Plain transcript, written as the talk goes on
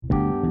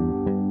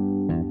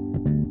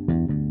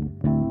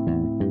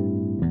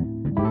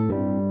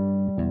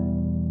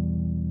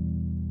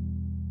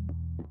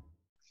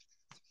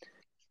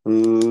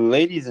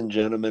Ladies and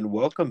gentlemen,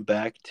 welcome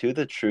back to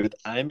The Truth.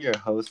 I'm your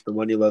host, the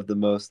one you love the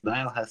most,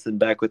 Niall Hesson,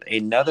 back with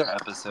another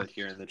episode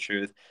here in The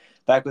Truth.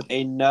 Back with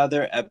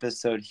another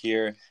episode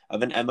here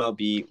of an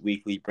MLB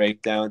weekly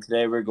breakdown.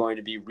 Today we're going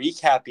to be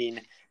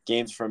recapping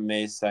games from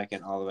May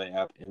 2nd all the way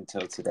up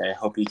until today. I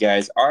hope you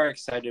guys are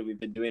excited. We've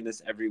been doing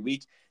this every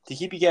week to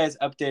keep you guys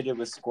updated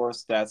with score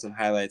stats and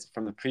highlights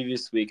from the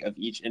previous week of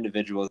each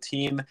individual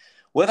team.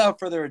 Without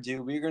further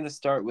ado, we're going to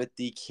start with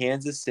the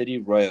Kansas City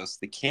Royals.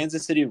 The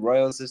Kansas City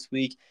Royals this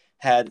week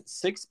had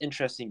 6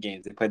 interesting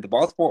games. They played the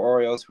Baltimore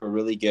Orioles, who were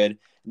really good,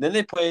 and then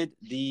they played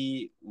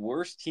the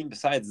worst team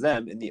besides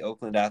them in the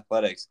Oakland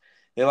Athletics.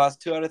 They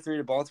lost 2 out of 3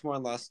 to Baltimore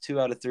and lost 2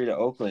 out of 3 to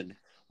Oakland.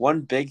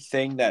 One big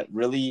thing that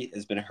really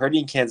has been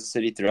hurting Kansas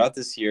City throughout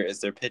this year is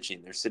their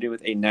pitching. They're sitting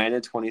with a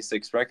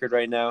 9-26 record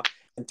right now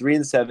and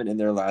 3-7 in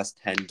their last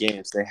 10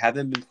 games. They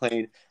haven't been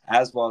playing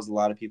as well as a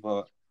lot of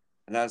people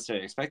not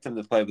necessarily expect them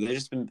to play,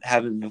 but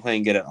haven't been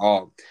playing good at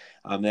all.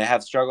 They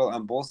have struggled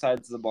on both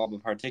sides of the ball,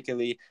 but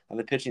particularly on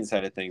the pitching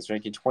side of things,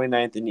 ranking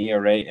 29th in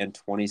ERA and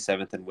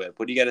 27th in WHIP.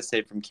 What do you got to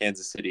say from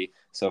Kansas City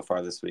so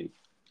far this week?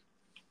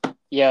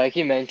 Yeah, like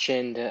you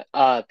mentioned,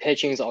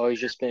 pitching's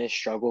always just been a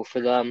struggle for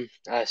them,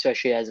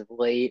 especially as of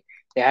late.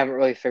 They haven't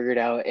really figured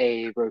out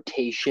a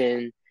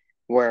rotation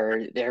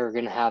where they're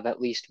going to have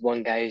at least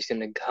one guy who's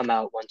going to come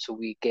out once a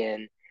week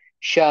and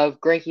shove.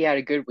 Greinke had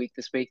a good week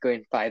this week,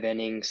 going 5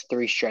 innings,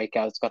 3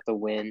 strikeouts, got the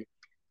win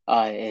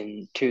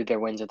in 2 of their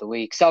wins of the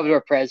week.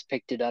 Salvador Perez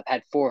picked it up,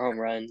 had 4 home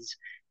runs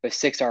with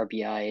 6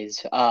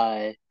 RBIs.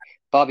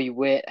 Bobby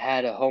Witt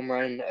had a home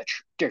run,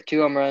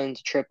 2 home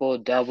runs, triple,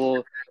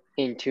 double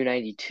in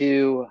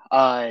 292.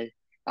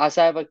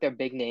 Outside of like their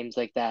big names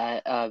like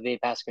that, Vade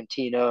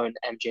Pasquantino and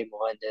MJ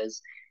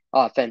Melendez,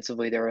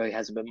 offensively there really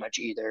hasn't been much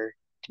either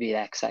to be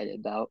that excited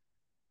about.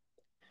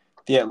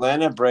 The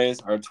Atlanta Braves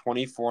are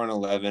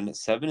 24-11,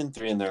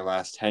 7-3 in their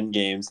last 10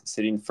 games,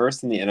 sitting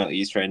first in the NL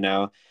East right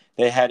now.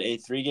 They had a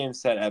 3-game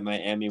set at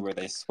Miami where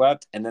they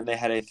swept, and then they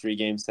had a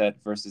 3-game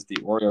set versus the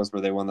Orioles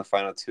where they won the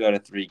final 2 out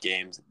of 3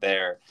 games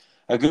there.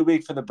 A good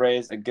week for the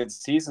Braves, a good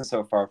season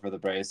so far for the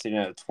Braves, sitting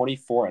at a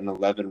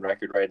 24-11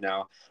 record right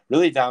now,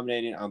 really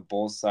dominating on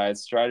both sides.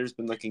 Strider's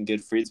been looking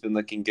good, Fried's been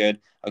looking good,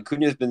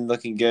 Acuna's been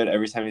looking good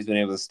every time he's been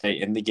able to stay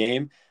in the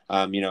game.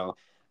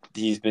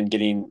 He's been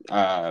getting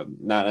not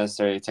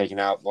necessarily taken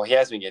out. Well, he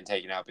has been getting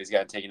taken out, but he's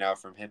gotten taken out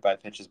from hit by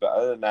pitches. But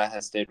other than that,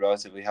 has stayed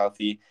relatively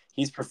healthy.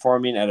 He's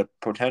performing at a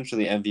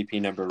potentially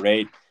MVP number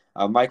rate.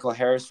 Michael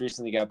Harris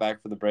recently got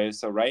back for the Braves.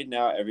 So right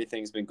now,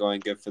 everything's been going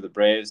good for the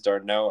Braves.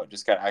 Darno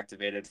just got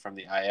activated from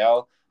the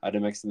IL to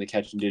mix in the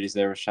catching duties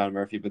there with Sean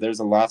Murphy. But there's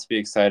a lot to be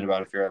excited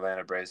about if you're an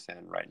Atlanta Braves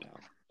fan right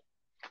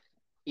now.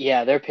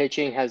 Yeah, their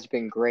pitching has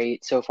been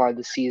great so far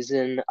this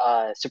season.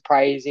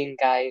 Surprising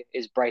guy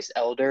is Bryce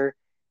Elder.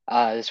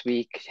 This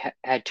week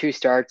had 2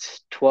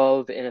 starts,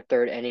 12 in a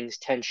third innings,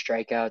 10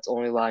 strikeouts,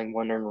 only allowing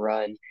 1 earned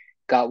run.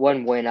 Got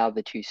 1 win out of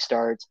the 2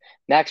 starts.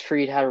 Max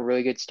Fried had a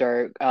really good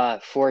start,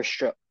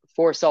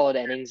 4 solid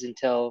innings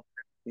until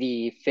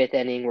the 5th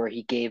inning where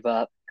he gave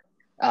up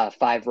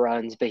 5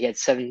 runs, but he had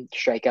 7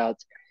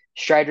 strikeouts.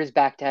 Strider's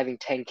back to having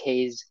 10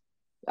 Ks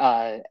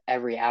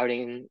every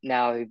outing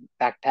now,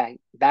 back to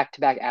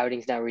back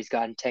outings now where he's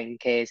gotten 10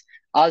 Ks.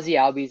 Ozzy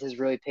Albies has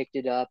really picked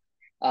it up,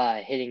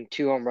 hitting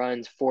 2 home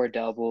runs, 4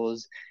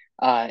 doubles.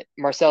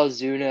 Marcell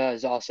Ozuna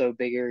is also a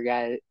bigger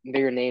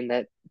name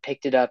that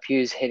picked it up. He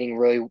was hitting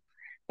really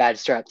bad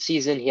start the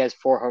season. He has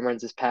 4 home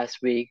runs this past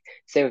week.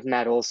 Same with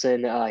Matt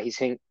Olson. He's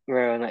hitting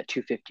around that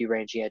 250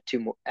 range. He had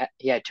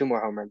 2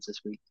 more home runs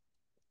this week.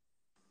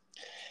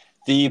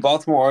 The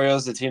Baltimore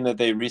Orioles, the team that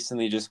they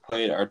recently just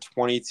played, are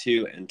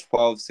 22-12,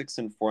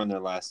 6-4 in their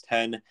last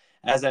 10.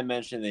 As I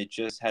mentioned, they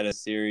just had a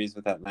series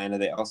with Atlanta.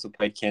 They also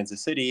played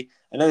Kansas City,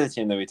 another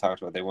team that we talked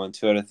about. They won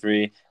 2 out of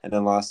 3 and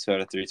then lost 2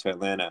 out of 3 to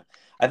Atlanta.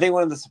 I think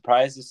one of the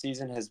surprises this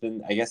season has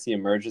been, I guess, the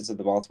emergence of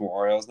the Baltimore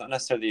Orioles. Not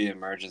necessarily the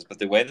emergence, but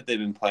the way that they've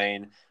been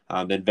playing,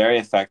 been very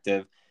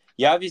effective.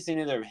 You obviously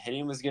knew their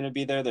hitting was going to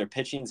be there. Their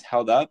pitching's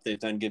held up. They've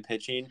done good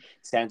pitching.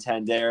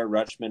 Santander,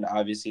 Rutschman,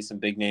 obviously some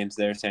big names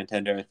there.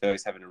 Santander, I feel like,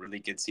 is having a really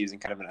good season,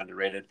 kind of an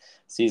underrated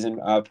season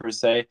per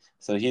se.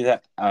 So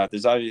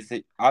there's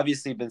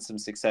obviously been some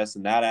success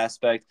in that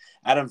aspect.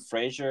 Adam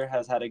Frazier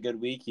has had a good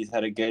week. He's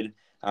had a good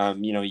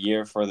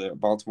year for the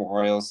Baltimore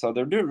Orioles. So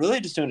they're really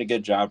just doing a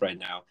good job right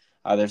now.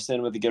 They're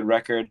sitting with a good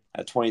record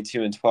at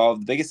 22-12.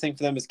 The biggest thing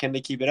for them is, can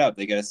they keep it up?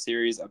 They got a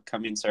series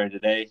upcoming starting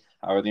today.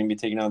 They're going to be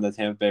taking on the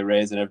Tampa Bay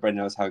Rays, and everybody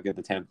knows how good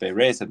the Tampa Bay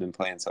Rays have been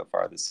playing so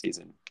far this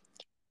season.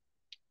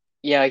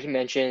 Yeah, like you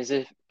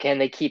mentioned, can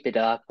they keep it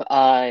up?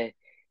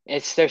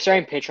 It's their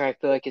starting pitcher. I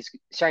feel like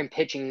starting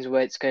pitching is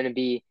what it's going to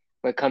be.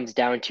 What it comes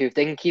down to, if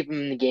they can keep them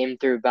in the game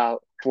through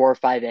about 4 or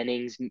 5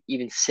 innings,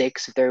 even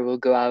 6, if they will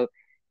go out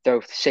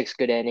throw 6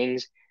 good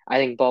innings, I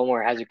think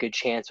Baltimore has a good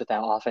chance with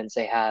that offense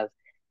they have.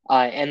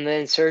 And the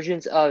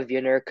insurgence of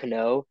Yennier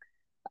Cano,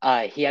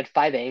 he had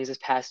 5 innings this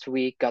past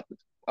week, got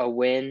a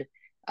win.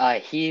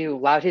 He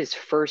allowed his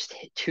first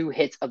 2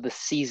 hits of the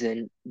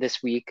season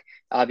this week.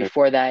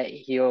 Before that,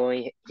 he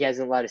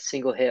hasn't allowed a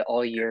single hit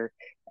all year.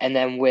 And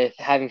then with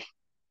having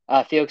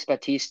Felix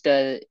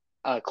Bautista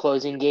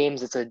closing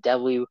games. It's a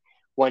deadly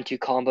 1-2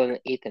 combo in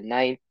the 8th and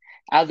ninth.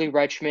 Adley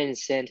Rutschman and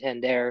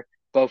Santander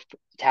both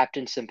tapped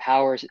in some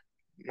powers.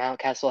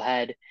 Mountcastle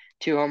had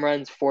 2 home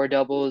runs, 4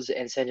 doubles,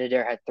 and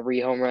Santander had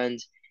 3 home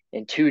runs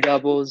and 2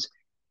 doubles.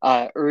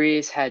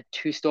 Urias had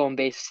 2 stolen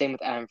bases, same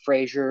with Adam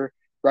Frazier.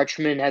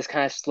 Rutschman has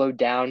kind of slowed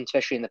down,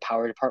 especially in the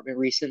power department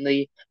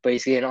recently, but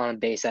he's getting on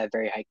base at a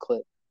very high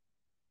clip.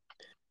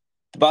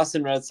 The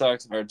Boston Red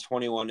Sox are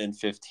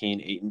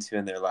 21-15, 8-2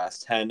 in their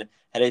last 10.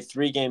 Had a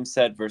 3-game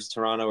set versus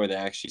Toronto where they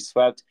actually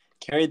swept,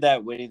 carried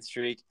that winning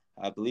streak.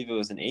 I believe it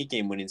was an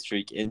 8-game winning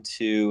streak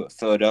into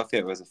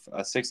Philadelphia. It was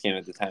a 6-game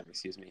at the time,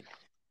 excuse me.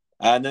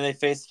 And then they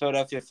faced the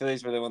Philadelphia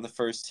Phillies where they won the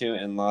first 2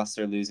 and lost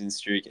their losing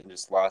streak and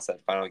just lost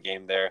that final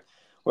game there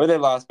where they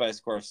lost by a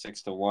score of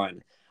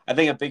 6-1. I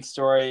think a big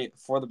story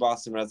for the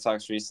Boston Red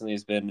Sox recently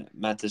has been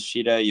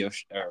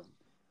or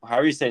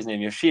however you say his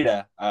name,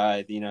 Yoshida,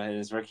 in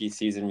his rookie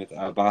season with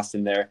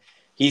Boston there.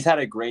 He's had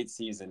a great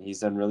season. He's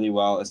done really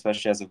well,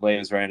 especially as of late. He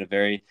was running a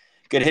very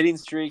good hitting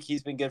streak.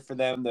 He's been good for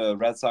them. The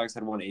Red Sox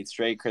had won 8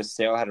 straight. Chris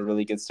Sale had a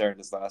really good start in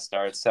his last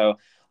start. So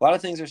a lot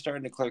of things are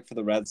starting to click for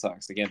the Red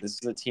Sox. Again, this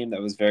is a team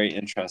that was very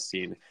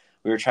interesting.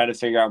 We were trying to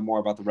figure out more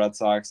about the Red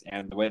Sox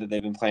and the way that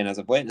they've been playing as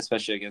of late,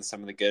 especially against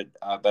some of the good,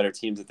 better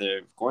teams that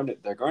they're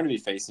going to be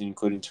facing,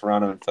 including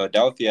Toronto and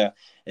Philadelphia.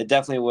 It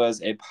definitely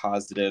was a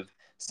positive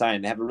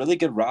sign. They have a really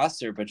good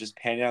roster, but just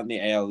panning out in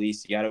the AL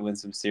East, you got to win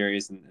some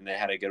series, and they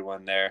had a good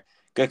one there,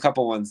 good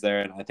couple ones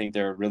there, and I think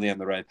they're really on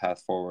the right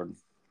path forward.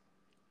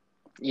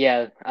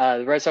 Yeah,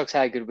 the Red Sox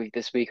had a good week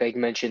this week. Like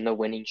you mentioned, the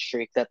winning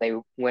streak that they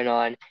went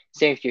on.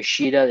 Same with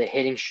Yoshida, the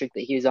hitting streak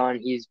that he's on.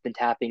 He's been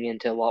tapping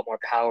into a lot more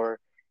power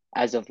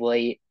as of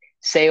late.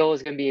 Sale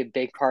is going to be a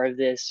big part of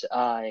this.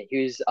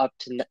 He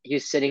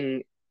was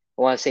sitting,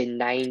 I want to say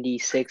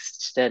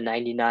 96 to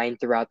 99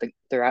 throughout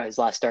his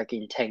last start,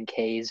 getting 10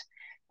 Ks.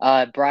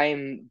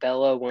 Brian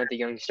Bella, one of the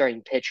young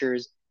starting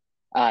pitchers,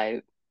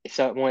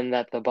 someone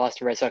that the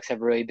Boston Red Sox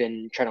have really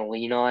been trying to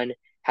lean on,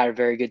 had a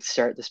very good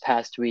start this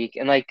past week.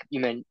 And like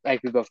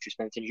we both just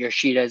mentioned,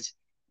 Yoshida's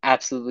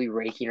absolutely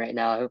raking right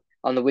now.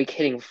 On the week,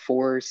 hitting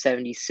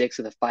 476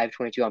 with a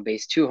 522 on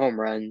base, 2 home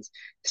runs,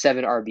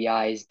 7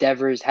 RBIs.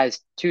 Devers has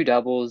 2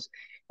 doubles,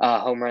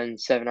 home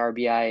runs, 7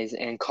 RBIs,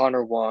 and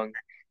Connor Wong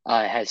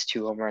has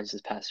 2 home runs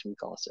this past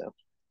week also.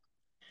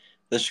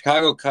 The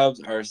Chicago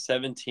Cubs are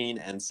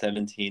 17-17,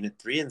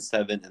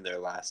 3-7 in their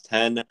last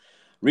 10.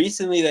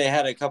 Recently, they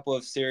had a couple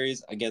of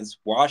series against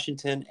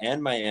Washington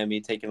and Miami,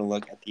 taking a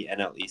look at the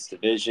NL East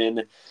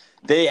division.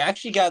 They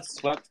actually got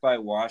swept by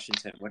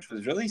Washington, which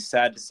was really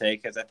sad to say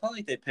because I felt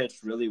like they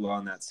pitched really well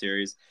in that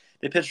series.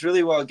 They pitched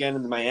really well again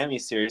in the Miami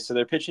series, so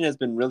their pitching has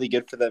been really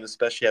good for them,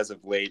 especially as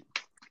of late.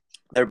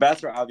 Their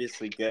bats are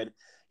obviously good.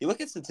 You look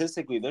at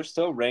statistically, they're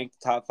still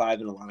ranked top 5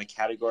 in a lot of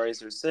categories.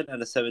 They're sitting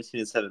at a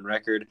 17-7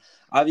 record.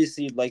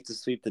 Obviously, you'd like to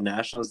sweep the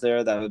Nationals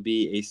there. That would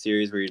be a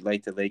series where you'd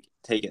like to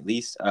take at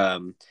least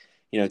 2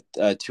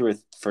 or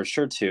for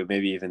sure 2,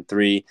 maybe even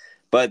 3.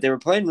 But they were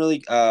playing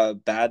really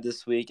bad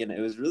this week, and it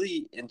was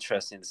really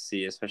interesting to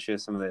see, especially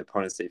with some of the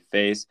opponents they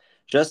face.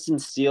 Justin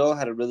Steele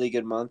had a really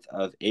good month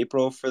of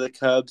April for the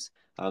Cubs.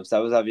 So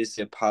that was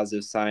obviously a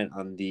positive sign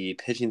on the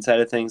pitching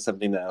side of things,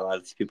 something that a lot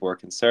of people were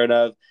concerned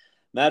of.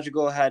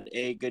 Madrigal had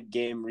a good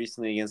game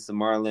recently against the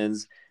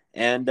Marlins,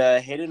 and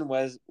Hayden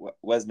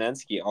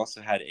Wesnenski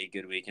also had a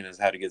good week and has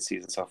had a good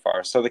season so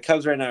far. So the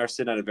Cubs right now are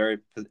sitting at a very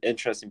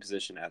interesting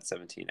position at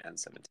 17-17.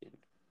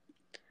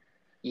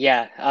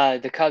 Yeah,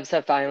 the Cubs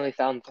have finally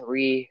found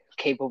 3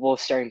 capable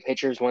starting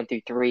pitchers, 1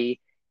 through 3,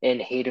 in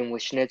Hayden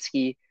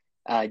Wesneski,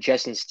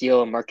 Justin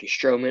Steele, and Marcus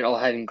Stroman, all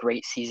having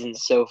great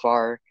seasons so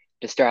far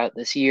to start out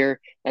this year.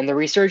 And the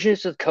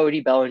resurgence of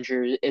Cody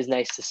Bellinger is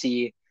nice to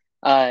see,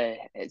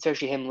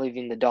 especially him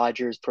leaving the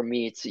Dodgers. For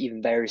me, it's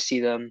even better to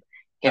see him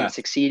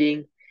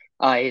succeeding.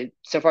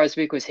 So far this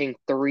week was hitting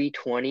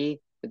 320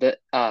 with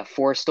the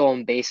 4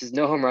 stolen bases,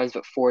 no home runs,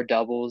 but 4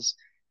 doubles,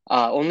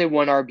 only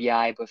 1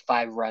 RBI, but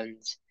 5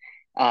 runs.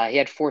 He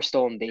had 4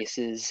 stolen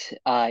bases.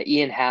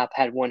 Ian Happ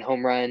had 1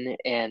 home run,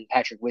 and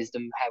Patrick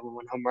Wisdom had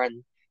 1 home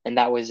run, and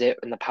that was it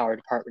in the power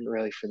department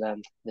really for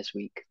them this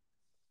week.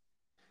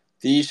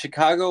 The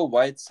Chicago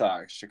White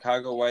Sox.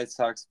 Chicago White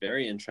Sox,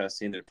 very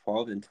interesting. They're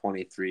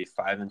 12-23,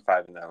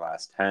 5-5 in their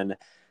last 10.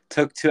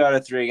 Took 2 out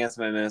of 3 against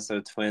my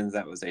Minnesota Twins.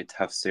 That was a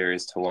tough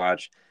series to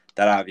watch.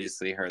 That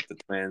obviously hurt the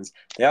Twins.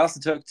 They also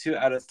took 2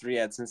 out of 3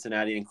 at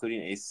Cincinnati,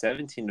 including a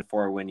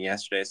 17-4 win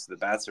yesterday. So the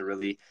bats are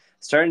really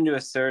starting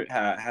to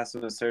have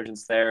some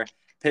resurgence there.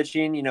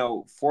 Pitching,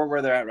 for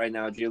where they're at right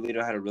now,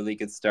 Giolito had a really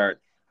good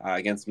start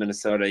against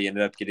Minnesota. He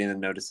ended up getting a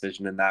no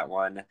decision in that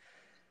one.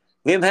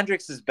 Liam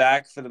Hendricks is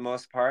back for the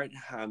most part.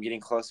 Getting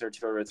closer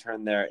to a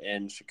return there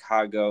in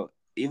Chicago.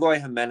 Eloy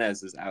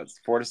Jimenez is out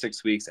 4 to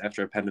 6 weeks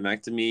after a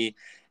appendectomy.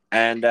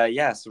 And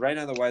so right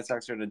now the White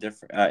Sox are in a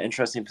different,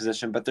 interesting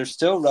position, but they're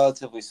still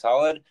relatively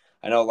solid.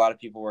 I know a lot of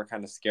people were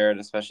kind of scared,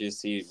 especially to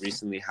see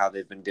recently how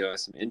they've been dealing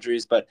with some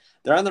injuries, but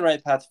they're on the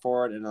right path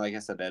forward. And like I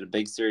said, they had a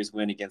big series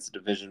win against a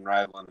division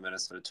rival in the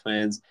Minnesota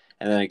Twins,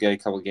 and then a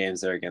good couple games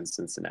there against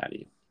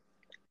Cincinnati.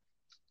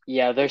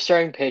 Yeah, their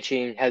starting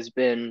pitching has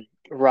been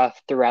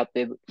rough throughout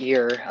the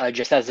year,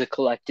 just as a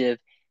collective.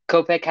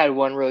 Kopech had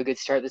one really good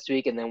start this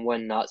week and then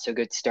one not so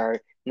good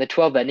start. In the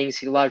 12 innings,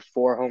 he allowed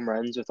 4 home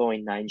runs with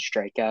only 9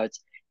 strikeouts.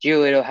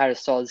 Giolito had a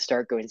solid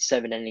start, going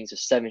 7 innings with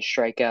 7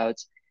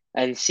 strikeouts.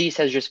 And Cease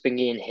has just been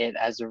getting hit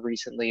as of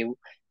recently.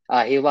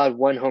 He allowed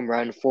 1 home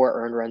run, 4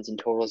 earned runs in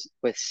totals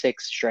with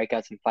 6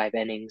 strikeouts in 5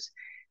 innings.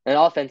 And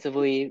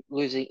offensively,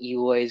 losing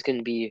Eloy is going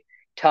to be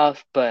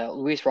tough, but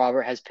Luis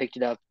Robert has picked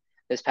it up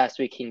this past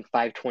week, hitting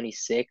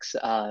 526,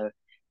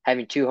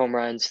 having 2 home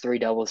runs, 3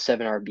 doubles,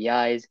 7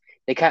 RBIs.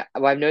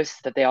 I've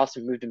noticed that they also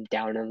moved him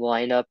down in the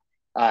lineup,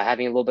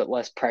 having a little bit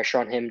less pressure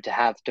on him to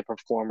have to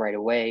perform right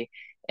away.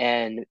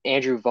 And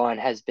Andrew Vaughn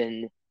has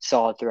been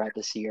solid throughout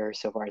this year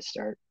so far to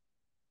start.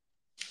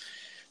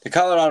 The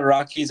Colorado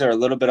Rockies are a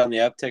little bit on the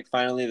uptick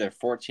finally. They're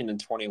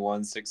 14-21,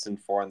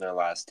 6-4 in their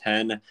last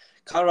 10.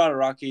 Colorado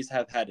Rockies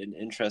have had an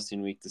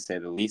interesting week to say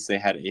the least. They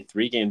had a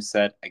 3-game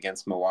set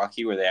against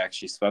Milwaukee where they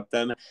actually swept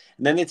them.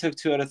 And then they took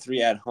 2 out of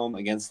 3 at home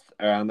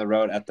on the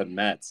road at the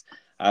Mets.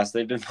 So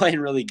they've been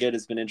playing really good.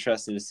 It's been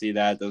interesting to see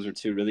that. Those are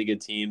 2 really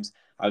good teams.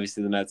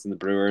 Obviously the Mets and the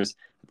Brewers,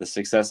 the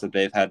success that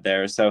they've had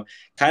there. So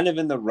kind of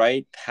in the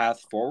right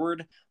path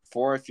forward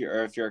for if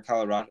you're a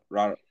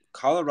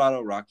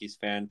Colorado Rockies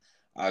fan.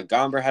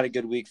 Gomber had a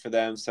good week for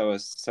them. So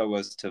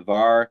was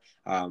Tavar,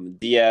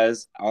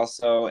 Diaz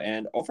also,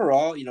 and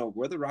overall,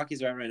 where the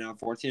Rockies are at right now,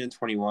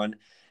 14-21.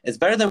 It's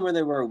better than where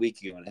they were a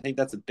week ago, and I think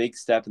that's a big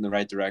step in the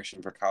right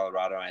direction for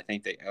Colorado. And I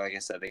think they, like I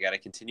said, they got to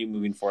continue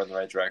moving forward in the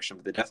right direction.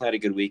 But they definitely had a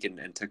good week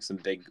and took some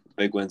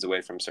big wins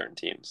away from certain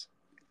teams.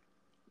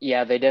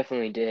 Yeah, they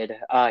definitely did.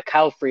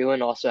 Kyle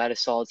Freeland also had a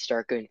solid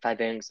start, going 5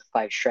 innings with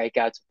 5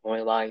 strikeouts, only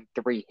allowing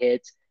 3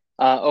 hits.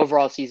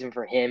 Overall season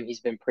for him,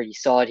 he's been pretty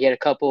solid. He had a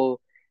couple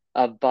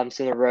of bumps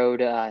in the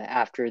road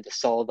after the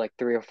solid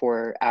 3 or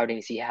 4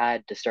 outings he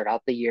had to start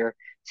out the year.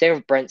 Same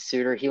with Brent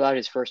Suter. He allowed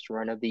his first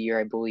run of the year,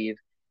 I believe,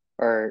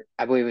 or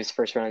I believe it was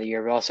first run of the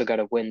year. But also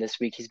got a win this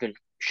week. He's been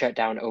shut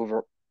down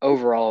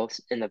overall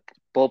in the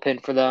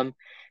bullpen for them.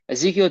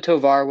 Ezekiel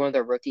Tovar, one of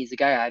their rookies, the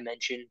guy I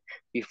mentioned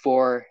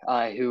before,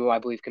 who I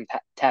believe can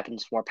tap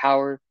into more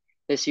power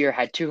this year,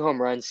 had 2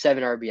 home runs,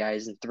 7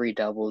 RBIs, and 3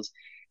 doubles,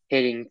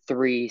 hitting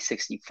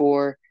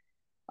 364.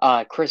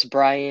 Chris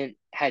Bryant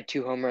had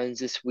 2 home runs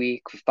this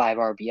week with 5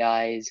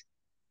 RBIs.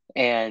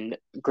 And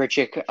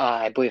Grichuk,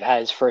 I believe,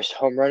 had his first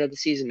home run of the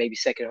season, maybe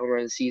second home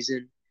run of the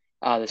season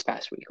this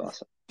past week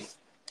also.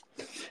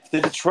 The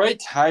Detroit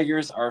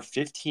Tigers are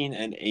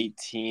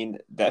 15-18.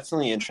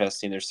 Definitely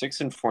interesting. They're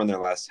 6-4 in their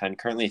last 10.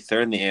 Currently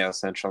third in the AL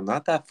Central.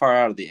 Not that far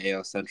out of the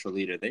AL Central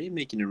leader. They're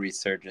making a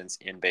resurgence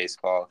in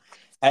baseball.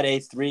 Had a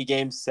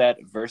 3-game set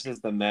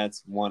versus the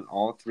Mets. Won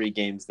all 3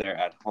 games there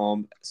at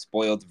home.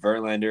 Spoiled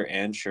Verlander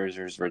and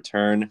Scherzer's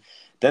return.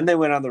 Then they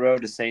went on the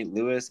road to St.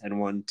 Louis and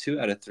won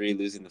 2 out of 3,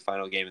 losing the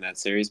final game in that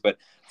series. But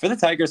for the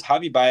Tigers,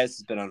 Javi Baez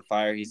has been on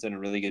fire. He's done a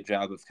really good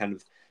job of kind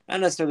of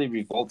not necessarily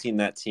revolting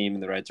that team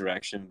in the right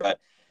direction, but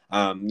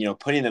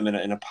putting them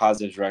in a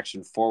positive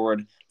direction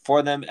forward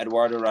for them.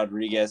 Eduardo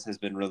Rodriguez has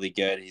been really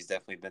good. He's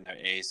definitely been their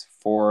ace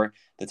for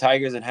the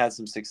Tigers and had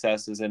some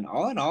successes. And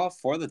all in all,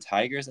 for the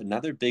Tigers,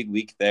 another big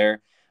week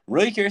there. I'm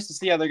really curious to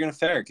see how they're going to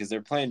fare because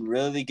they're playing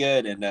really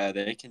good and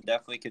they can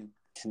definitely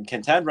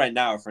contend right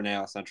now for an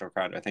AL Central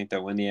crowd. I think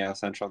they'll win the AL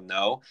Central,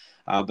 no.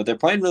 But they're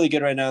playing really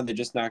good right now. They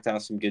just knocked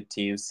out some good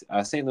teams.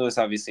 St. Louis,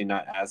 obviously,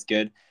 not as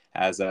good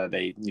as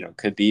they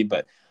could be,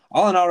 but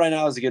all in all, right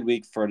now is a good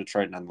week for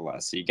Detroit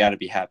nonetheless. So you got to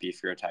be happy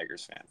if you're a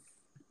Tigers fan.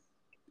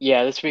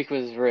 Yeah, this week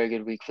was a really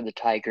good week for the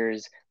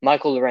Tigers.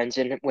 Michael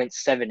Lorenzen went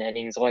 7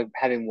 innings, only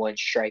having 1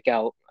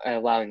 strikeout,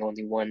 allowing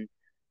only 1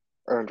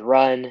 earned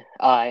run.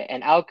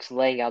 And Alex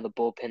laying out the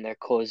bullpen, their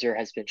closer,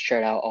 has been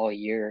shut out all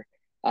year.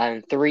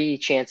 3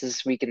 chances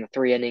this week in the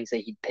 3 innings that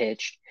he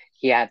pitched.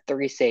 He had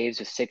 3 saves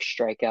with 6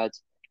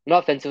 strikeouts. And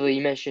offensively,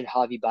 you mentioned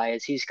Javi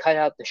Baez. He's cut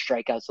out the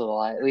strikeouts a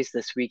lot. At least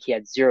this week, he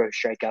had 0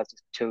 strikeouts,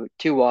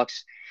 2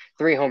 walks,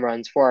 3 home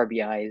runs, 4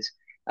 RBIs,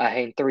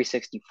 hitting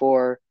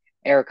 364.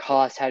 Eric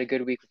Haas had a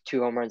good week with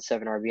 2 home runs,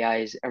 7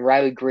 RBIs. And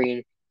Riley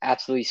Green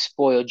absolutely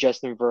spoiled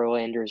Justin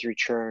Verlander's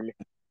return,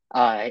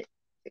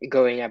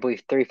 going, I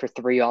believe, 3 for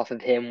 3 off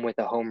of him with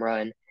a home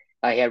run.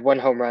 He had 1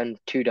 home run,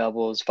 2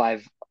 doubles,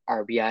 5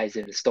 RBIs,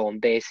 and a stolen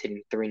base,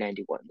 hitting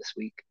 391 this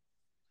week.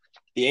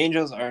 The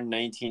Angels are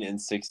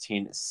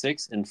 19-16,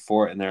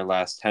 6-4 in their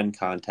last 10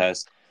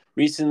 contests.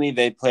 Recently,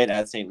 they played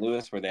at St.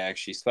 Louis, where they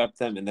actually swept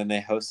them, and then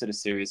they hosted a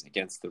series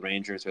against the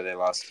Rangers, where they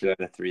lost 2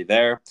 out of 3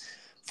 there.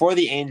 For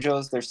the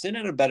Angels, they're sitting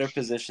in a better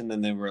position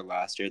than they were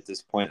last year at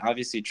this point.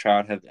 Obviously,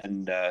 Trout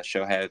and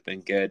Shohei have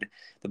been good.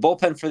 The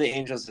bullpen for the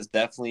Angels has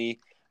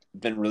definitely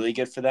been really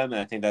good for them, and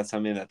I think that's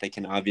something that they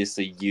can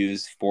obviously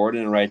use forward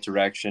in the right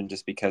direction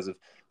just because of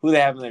who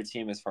they have on their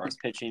team as far as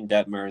pitching,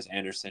 Detmers,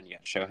 Anderson,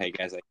 Shohei,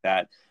 guys like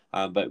that.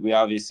 But we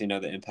obviously know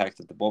the impact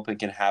that the bullpen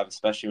can have,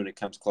 especially when it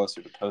comes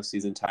closer to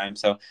postseason time.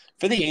 So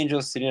for the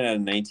Angels sitting at a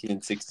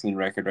 19-16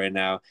 record right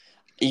now,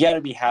 you got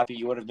to be happy.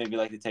 You would have maybe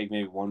liked to take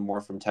maybe one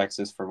more from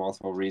Texas for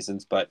multiple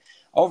reasons. But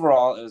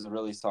overall, it was a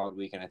really solid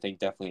week, and I think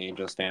definitely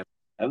Angels fans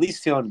at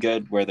least feeling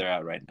good where they're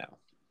at right now.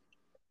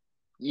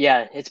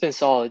 Yeah, it's been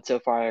solid so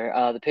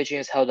far. The pitching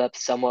has held up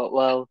somewhat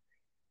well.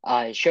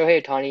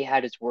 Shohei Ohtani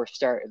had his worst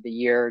start of the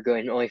year,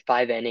 going only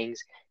 5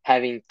 innings,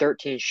 having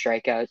 13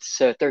 strikeouts.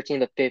 So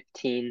 13 to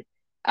 15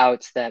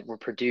 outs that were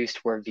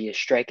produced were via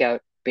strikeout.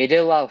 But he did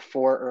allow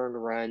 4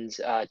 earned runs,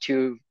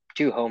 two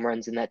home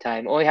runs in that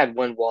time. Only had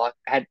one walk,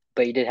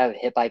 but he did have a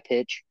hit by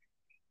pitch.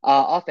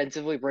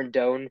 Offensively,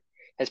 Rendon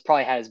has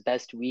probably had his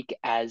best week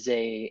as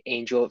a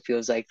Angel. It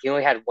feels like he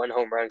only had one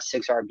home run,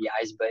 6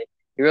 RBIs, but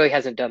he really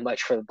hasn't done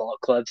much for the ball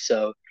club.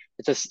 So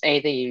it's just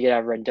anything you can get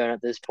out of Rendon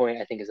at this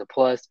point, I think, is a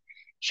plus.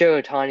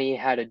 Shohei Ohtani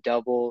had a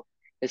double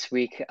this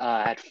week.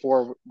 Had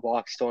 4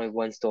 walks, to only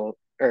one stole,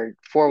 or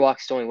 4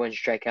 walks, to only one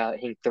strikeout,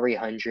 hitting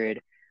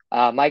 300.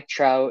 Mike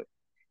Trout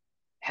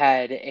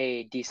had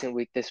a decent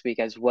week this week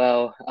as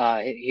well.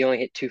 He only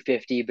hit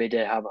 250, but he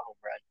did have a home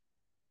run.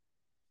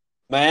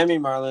 Miami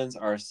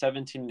Marlins are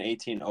 17 and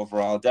 18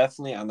 overall,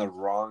 definitely on the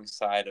wrong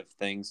side of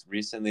things.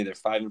 Recently, they're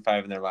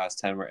 5-5 in their last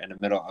 10. We're in the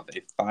middle of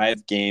a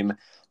 5-game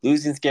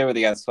losing skid where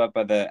they got swept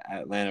by the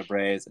Atlanta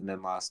Braves and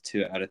then lost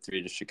 2 out of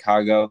 3 to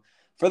Chicago.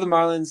 For the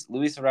Marlins,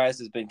 Luis Arias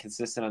has been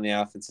consistent on the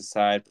offensive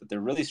side, but they're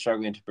really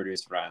struggling to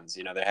produce runs.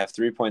 They have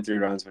 3.3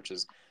 runs, which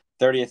is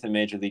 30th in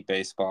Major League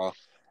Baseball.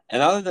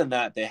 And other than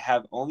that, they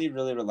have only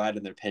really relied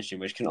on their pitching,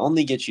 which can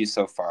only get you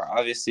so far.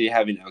 Obviously,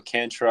 having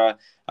Alcantara,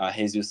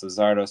 Jesus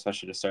Luzardo,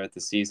 especially to start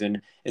the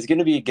season, is going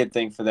to be a good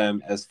thing for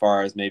them as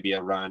far as maybe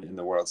a run in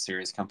the World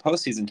Series come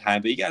postseason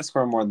time. But you got to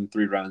score more than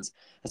 3 runs,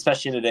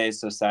 especially in today's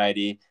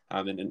society,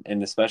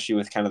 and especially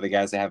with kind of the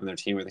guys they have in their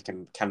team where they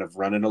can kind of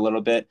run it a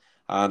little bit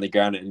on the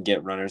ground and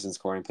get runners in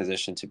scoring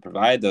position to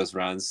provide those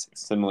runs,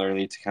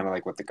 similarly to kind of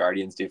like what the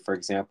Guardians do, for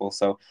example.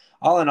 So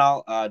all in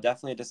all,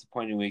 definitely a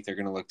disappointing week. They're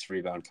going to look to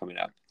rebound coming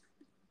up.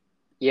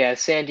 Yeah,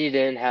 Sandy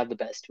didn't have the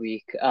best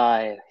week.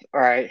 All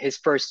right, his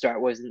first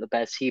start wasn't the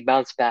best. He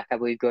bounced back, I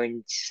believe,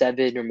 going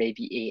 7 or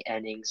maybe 8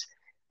 innings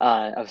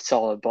of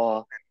solid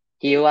ball.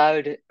 He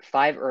allowed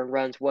 5 earned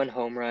runs, one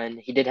home run.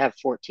 He did have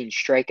 14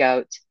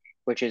 strikeouts,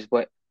 which is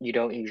what you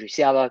don't usually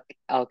see out of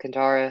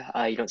Alcantara.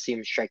 You don't see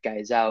him strike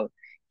guys out.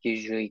 He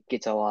usually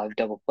gets a lot of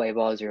double play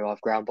balls or a lot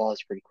of ground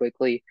balls pretty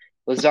quickly.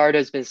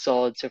 Luzardo's been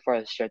solid so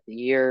far to start the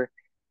year.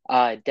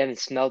 Devin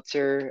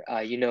Smeltzer,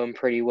 you know him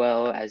pretty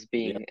well as Yeah.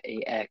 being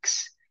a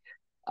ex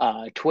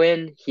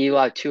Twin. He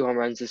allowed 2 home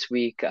runs this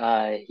week.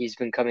 He's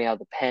been coming out of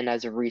the pen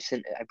as of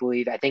recent, I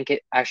believe. I think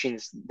it actually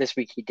this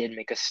week he did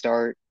make a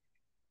start.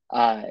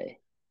 Uh,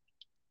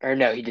 or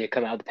no, he did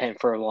come out of the pen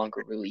for a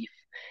longer relief.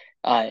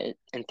 In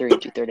 3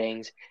 and 2/3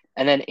 innings,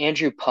 and then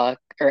AJ Puck,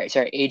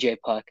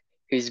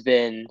 who's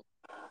been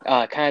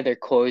kind of their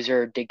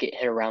closer, did get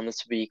hit around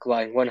this week,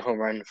 allowing one home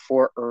run,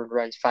 4 earned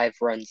runs, 5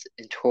 runs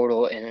in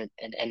total in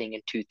an inning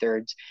and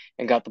 2/3,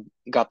 and got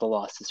the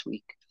loss this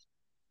week.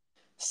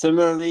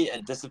 Similarly,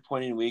 a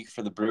disappointing week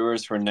for the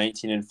Brewers, who are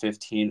 19 and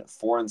 15,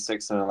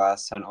 4-6 in their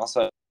last 10.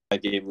 Also, a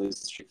 5-game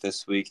losing streak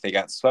this week. They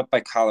got swept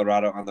by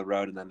Colorado on the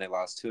road, and then they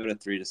lost 2 out of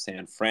 3 to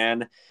San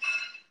Fran.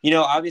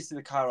 Obviously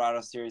the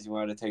Colorado series, you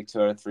wanted to take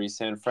 2 out of 3.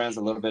 San Fran's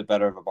a little bit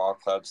better of a ball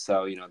club,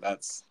 so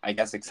that's, I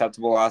guess,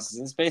 acceptable losses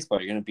in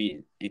baseball. You're going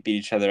to beat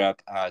each other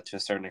up to a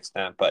certain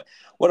extent, but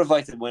would have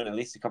liked to win at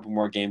least a couple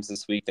more games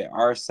this week. They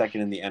are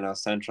second in the NL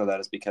Central. That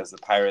is because the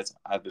Pirates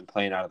have been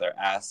playing out of their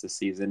ass this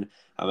season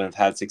and have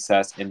had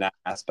success in that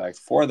aspect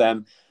for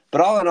them.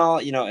 But all in all,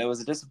 it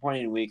was a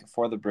disappointing week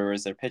for the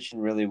Brewers. They're pitching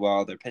really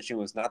well. Their pitching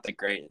was not the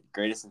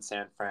greatest in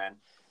San Fran.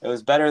 It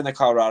was better in the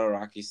Colorado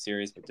Rockies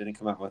series, but didn't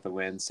come out with a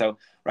win. So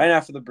right now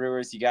for the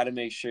Brewers, you got to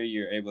make sure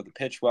you're able to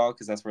pitch well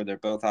because that's where they're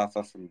built off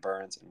of from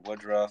Burns and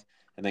Woodruff,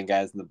 and then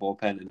guys in the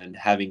bullpen, and then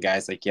having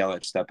guys like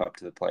Yelich step up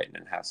to the plate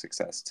and have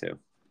success too.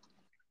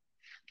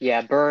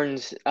 Yeah,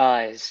 Burns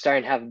is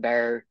starting to have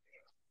better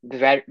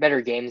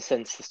games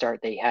since the start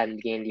they had in the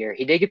beginning of the year.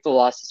 He did get the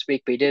loss this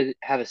week, but he did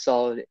have a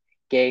solid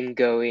game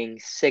going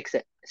six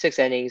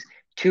innings,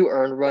 2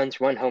 earned runs,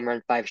 one home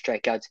run, 5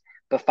 strikeouts,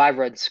 but 5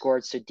 runs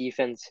scored. So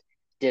defense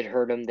did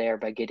hurt him there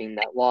by getting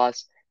that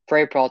loss.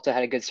 Freddie Peralta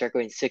had a good start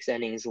going 6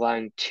 innings,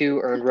 allowing 2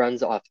 earned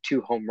runs off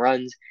 2 home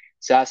runs.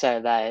 So outside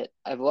of that,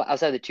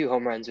 outside of the 2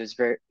 home runs,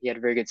 he had a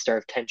very good start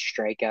of 10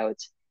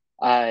 strikeouts.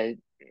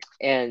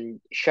 And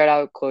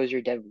shutout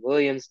closer Devin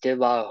Williams did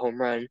allow a home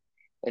run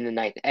in the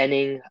ninth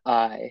inning.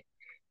 I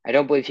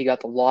don't believe he got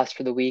the loss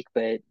for the week,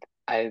 but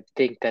I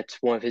think that's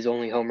one of his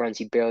only home runs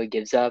he barely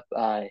gives up.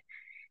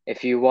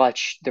 If you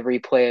watch the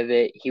replay of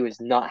it, he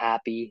was not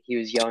happy. He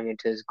was yelling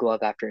into his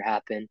glove after it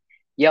happened.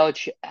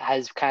 Yelich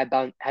has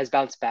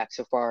bounced back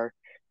so far.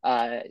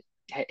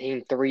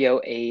 Hitting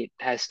 308,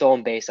 has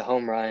stolen base, a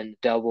home run,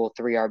 double,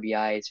 3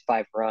 RBIs,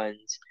 5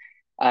 runs.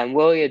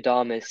 Willie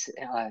Adames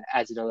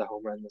adds another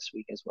home run this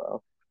week as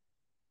well.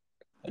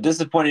 A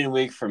disappointing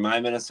week for my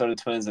Minnesota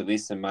Twins, at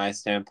least in my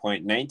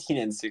standpoint.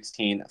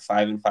 19-16,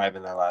 5-5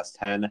 in their last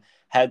 10.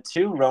 Had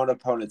two road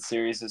opponent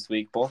series this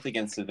week, both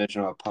against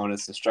divisional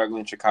opponents. The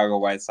struggling Chicago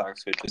White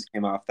Sox, who just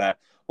came off that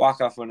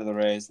walk-off win of the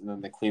Rays, and then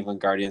the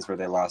Cleveland Guardians, where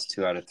they lost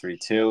 2 out of 3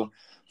 too.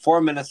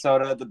 For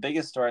Minnesota, the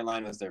biggest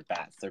storyline was their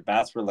bats. Their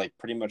bats were like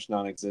pretty much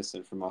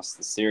non-existent for most of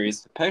the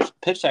series.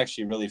 Pitched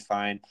actually really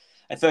fine.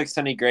 I feel like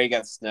Sonny Gray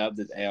got snubbed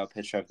as AL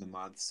Pitcher of the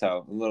Month,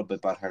 so a little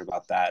bit butthurt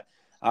about that.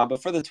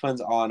 But for the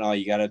Twins, all in all,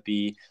 you got to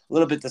be a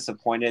little bit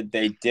disappointed.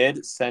 They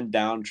did send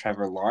down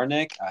Trevor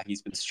Larnach.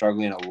 He's been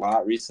struggling a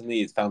lot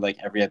recently. It found like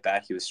every at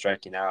bat he was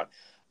striking out.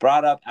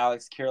 Brought up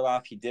Alex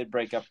Kirilloff. He did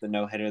break up the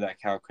no hitter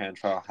that Cal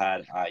Quantrill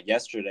had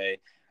yesterday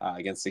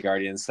against the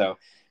Guardians. So,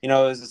 it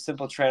was a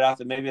simple trade off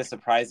and maybe a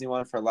surprising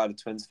one for a lot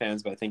of Twins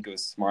fans, but I think it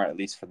was smart, at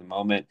least for the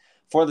moment.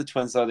 For the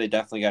Twins, though, they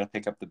definitely got to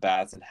pick up the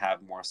bats and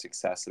have more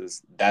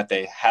successes that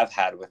they have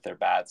had with their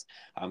bats.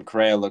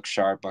 Correa looked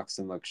sharp,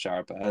 Buxton looked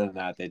sharp, but other than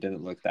that, they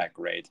didn't look that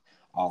great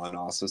all in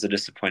all. So it was a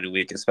disappointing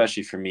week,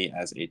 especially for me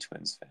as a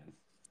Twins fan.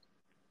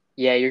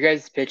 Yeah, your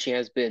guys' pitching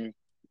has been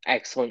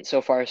excellent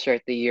so far to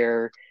start the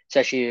year,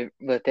 especially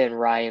within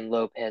Ryan,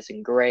 Lopez,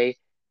 and Gray.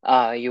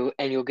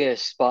 You'll get a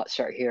spot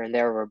start here and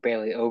there where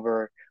Bailey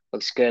Ober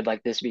looks good.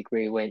 Like this week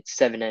where he went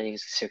 7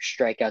 innings, 6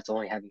 strikeouts,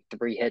 only having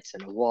 3 hits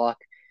and a walk.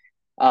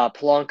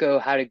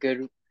 Polanco had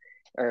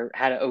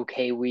an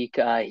okay week.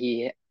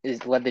 He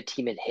led the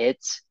team in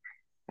hits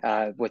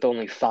with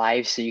only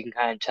 5, so you can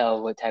kind of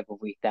tell what type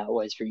of week that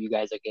was for you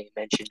guys. Like I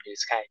mentioned, it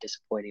was kind of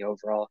disappointing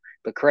overall.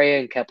 But Correa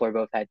and Kepler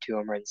both had 2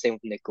 home runs. Same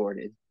with Nick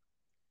Gordon.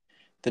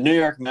 The New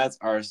York Mets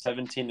are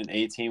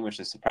 17-18, which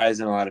is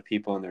surprising a lot of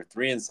people, and they're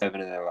 3-7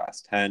 in their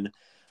last 10.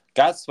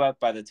 Got swept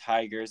by the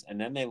Tigers,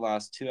 and then they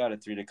lost 2 out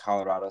of 3 to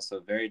Colorado. So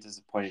a very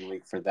disappointing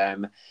week for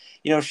them.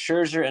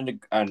 Scherzer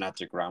and not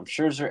DeGrom,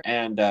 Scherzer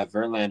and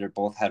Verlander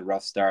both had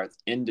rough starts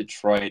in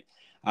Detroit.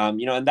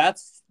 And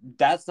that's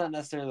not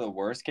necessarily the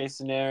worst case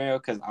scenario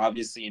because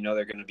obviously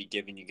they're going to be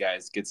giving you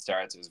guys good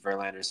starts. It was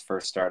Verlander's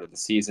first start of the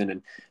season,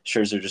 and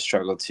Scherzer just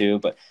struggled too.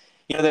 But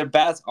their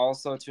bats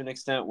also, to an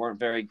extent, weren't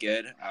very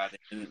good. They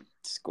didn't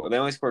score. They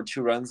only scored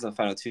 2 runs in the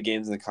final 2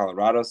 games in the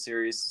Colorado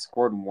series.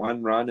 Scored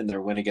 1 run in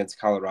their win against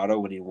Colorado,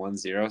 winning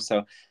 1-0.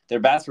 So their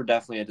bats were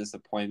definitely a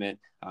disappointment.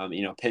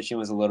 Pitching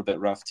was a little bit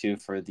rough too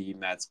for the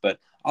Mets. But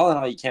all in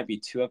all, you can't be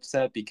too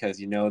upset because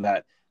you know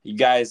that you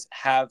guys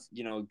have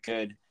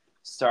good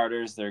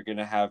starters. They're going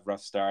to have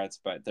rough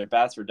starts, but their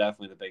bats were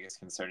definitely the biggest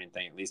concerning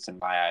thing, at least in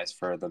my eyes,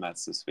 for the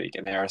Mets this week.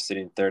 And they are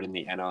sitting third in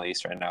the NL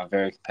East right now.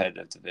 Very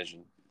competitive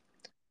division.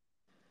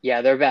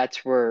 Yeah, their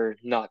bats were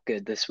not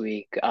good this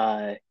week.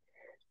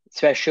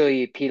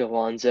 Especially Pete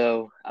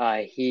Alonso.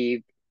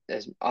 He,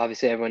 as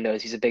obviously everyone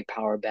knows, he's a big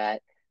power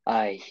bat.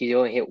 He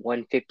only hit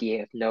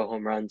 158 with no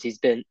home runs. He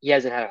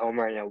hasn't had a home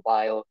run in a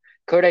while.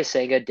 Kodai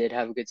Senga did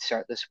have a good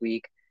start this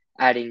week,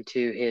 adding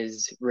to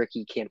his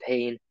rookie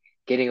campaign,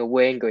 getting a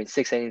win, going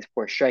 6 innings,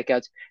 4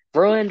 strikeouts.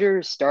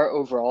 Verlander's start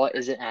overall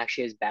isn't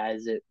actually as bad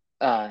as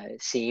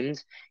it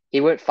seems. He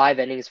went 5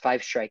 innings,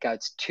 5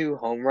 strikeouts, 2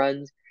 home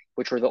runs,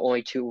 which were the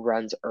only 2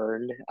 runs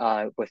earned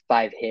with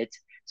 5 hits.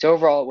 So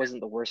overall, it wasn't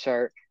the worst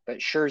start, but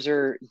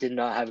Scherzer did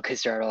not have a good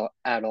start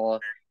at all.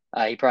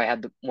 He probably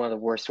had one of the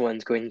worst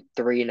ones, going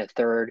 3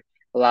 1/3,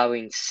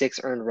 allowing 6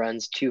 earned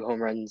runs, 2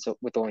 home runs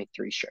with only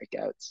 3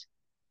 strikeouts.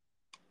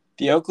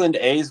 The Oakland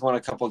A's won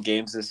a couple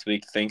games this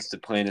week thanks to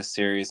playing a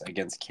series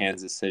against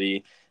Kansas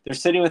City. They're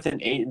sitting with an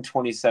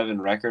 8-27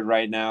 record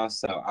right now,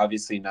 so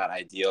obviously not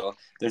ideal.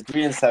 They're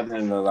 3-7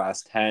 in their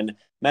last 10.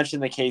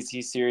 Mentioned the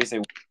KC series, they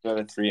won 2 out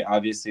of 3.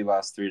 Obviously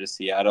lost 3 to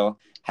Seattle.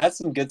 Had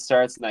some good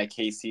starts in that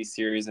KC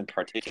series in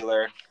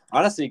particular.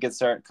 Honestly,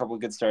 a couple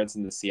good starts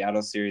in the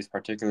Seattle series,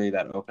 particularly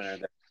that opener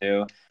there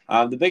too.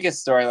 The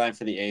biggest storyline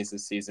for the A's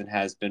this season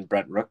has been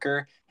Brent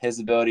Rooker. His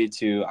ability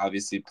to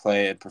obviously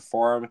play and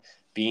perform.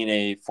 Being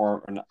a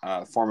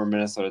former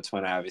Minnesota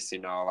Twin, I obviously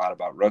know a lot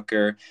about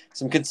Rooker.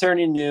 Some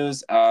concerning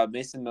news.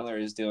 Mason Miller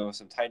is dealing with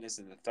some tightness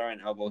in the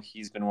throwing elbow.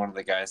 He's been one of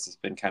the guys that's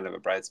been kind of a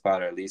bright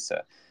spot, or at least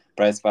a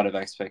bright spot of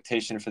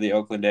expectation for the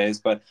Oakland A's.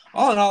 But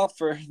all in all,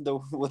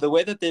 with the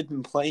way that they've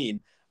been playing,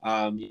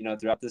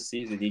 throughout this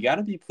season, you got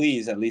to be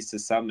pleased, at least to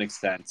some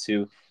extent,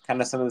 to kind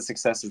of some of the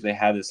successes they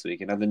had this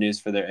week. In other news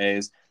for their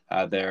A's,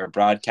 their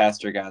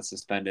broadcaster got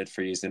suspended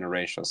for using a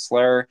racial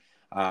slur.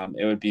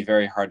 It would be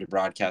very hard to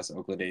broadcast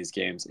Oakland A's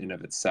games in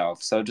of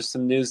itself. So just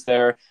some news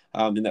there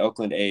in the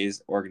Oakland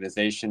A's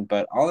organization.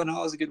 But all in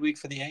all, it's a good week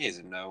for the A's,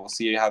 and we'll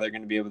see how they're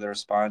going to be able to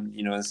respond,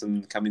 in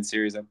some coming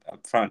series up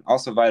front.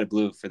 Also, Vita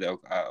Blue for the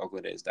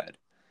Oakland A's died.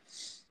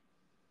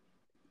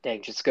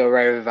 Dang, just go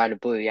right over Vita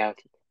Blue. Yeah,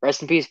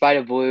 rest in peace,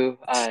 Vita Blue,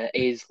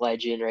 A's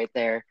legend right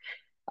there.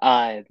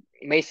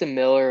 Mason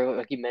Miller,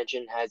 like you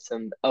mentioned, had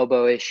some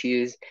elbow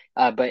issues,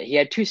 but he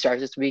had 2 starts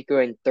this week,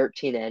 going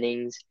 13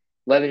 innings,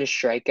 11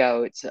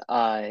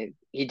 strikeouts.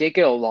 He did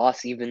get a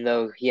loss, even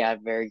though he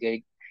had very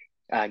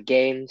good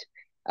games.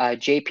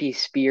 JP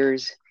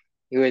Spears,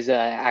 who was an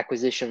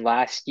acquisition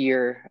last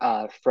year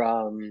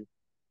from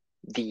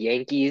the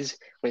Yankees,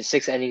 went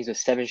 6 innings with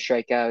 7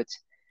 strikeouts.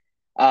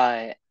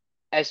 Uh,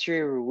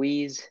 Esteury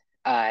Ruiz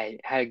had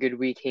a good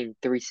week, hitting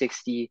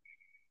 360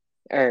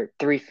 or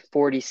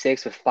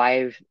 346 with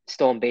 5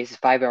 stolen bases,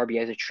 5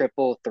 RBIs, a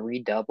triple, 3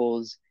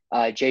 doubles.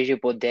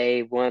 JJ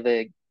Bleday, one of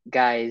the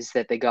guys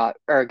that they got,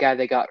 or a guy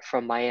they got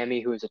from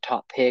Miami who was a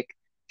top pick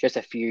just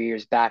a few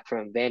years back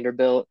from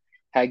Vanderbilt,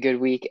 had a good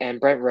week. And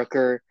Brent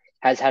Rooker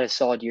has had a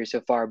solid year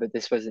so far, but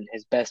this wasn't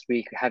his best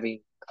week,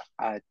 having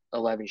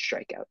 11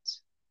 strikeouts.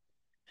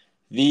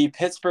 The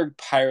Pittsburgh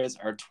Pirates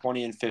are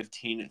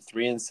 20-15,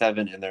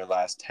 3-7 in their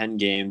last 10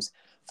 games.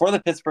 For the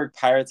Pittsburgh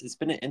Pirates, it's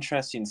been an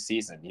interesting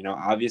season.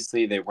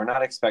 Obviously they were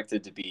not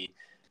expected to be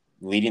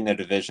leading their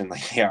division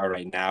like they are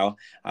right now.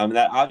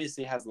 That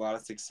obviously has a lot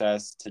of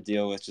success to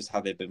deal with just how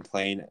they've been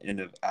playing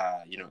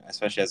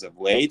especially as of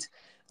late.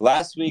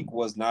 Last week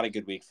was not a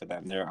good week for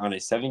them. They're on a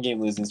 7-game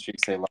losing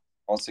streak. So they lost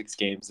all 6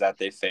 games that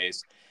they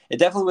faced. It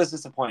definitely was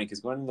disappointing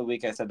because going into the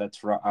week, I said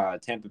that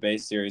Tampa Bay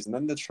series and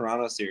then the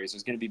Toronto series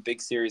was going to be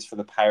big series for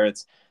the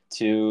Pirates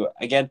to,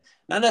 again,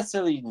 not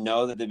necessarily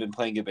know that they've been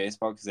playing good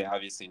baseball because they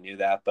obviously knew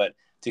that, but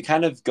to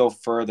kind of go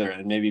further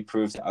and maybe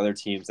prove to other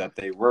teams that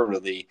they were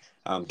really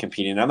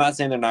competing. I'm not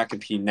saying they're not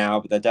competing now,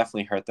 but that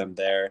definitely hurt them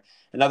there.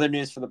 In other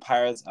news for the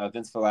Pirates,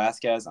 Vince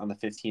Velasquez on the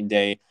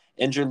 15-day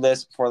injured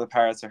list for the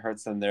Pirates. It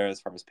hurts them there as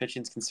far as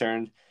pitching is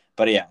concerned.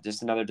 But yeah,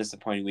 just another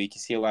disappointing week.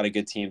 You see a lot of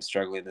good teams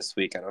struggling this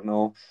week. I don't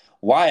know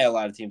why a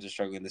lot of teams are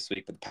struggling this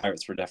week, but the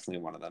Pirates were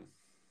definitely one of them.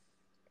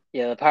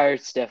 Yeah, the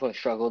Pirates definitely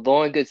struggled. The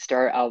only good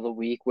start out of the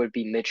week would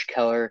be Mitch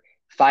Keller.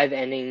 5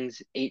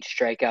 innings, 8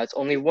 strikeouts,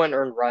 only 1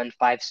 earned run,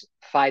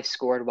 five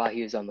scored while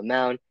he was on the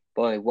mound,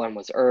 but only 1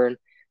 was earned.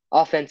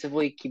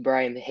 Offensively,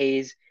 Ke'Bryan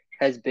Hayes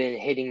has been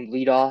hitting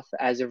leadoff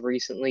as of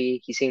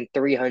recently. He's seen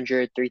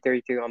 300,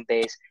 333 on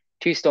base,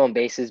 2 stolen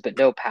bases, but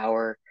no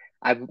power.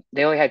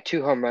 They only had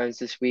 2 home runs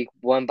this week,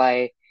 one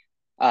by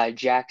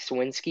Jack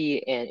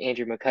Swinski and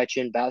Andrew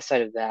McCutchen. But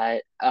outside of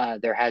that,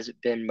 there hasn't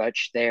been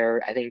much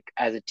there. I think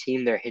as a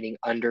team, they're hitting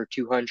under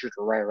 200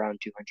 or right around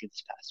 200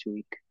 this past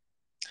week.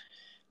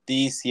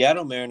 The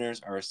Seattle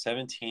Mariners are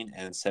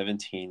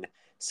 17-17,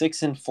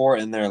 6-4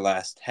 in their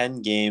last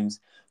 10 games.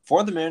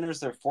 For the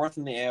Mariners, they're 4th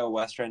in the AL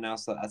West right now,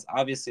 so that's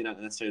obviously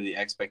not necessarily the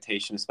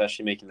expectation,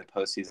 especially making the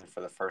postseason for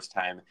the first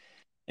time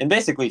in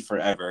basically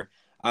forever.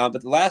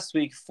 But last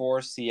week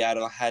for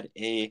Seattle had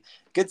a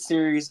good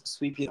series,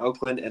 sweeping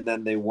Oakland, and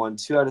then they won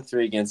 2 out of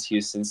 3 against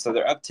Houston. So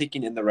they're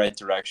upticking in the right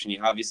direction.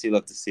 You obviously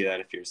love to see that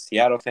if you're a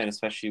Seattle fan,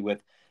 especially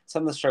with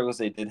some of the struggles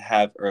they did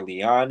have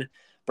early on.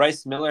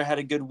 Bryce Miller had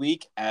a good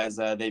week as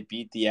they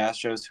beat the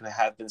Astros, who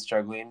have been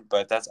struggling,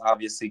 but that's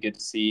obviously good to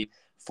see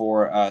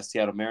for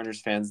Seattle Mariners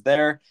fans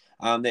there.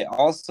 They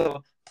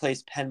also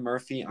placed Penn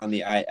Murphy on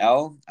the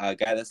IL, a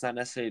guy that's not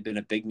necessarily been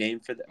a big name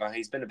for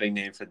he's been a big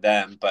name for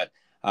them, but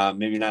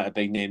maybe not a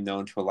big name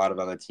known to a lot of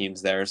other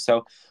teams there.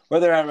 So where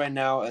they're at right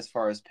now as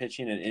far as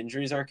pitching and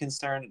injuries are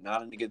concerned,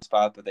 not in a good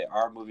spot, but they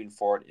are moving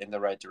forward in the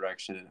right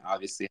direction and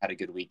obviously had a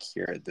good week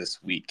here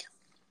this week.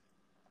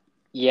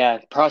 Yeah,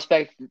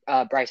 prospect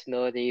Bryce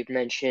Miller that you've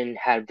mentioned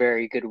had a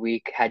very good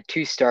week. Had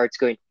 2 starts,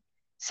 going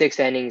 6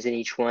 innings in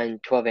each one,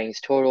 12 innings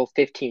total,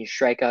 15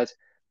 strikeouts,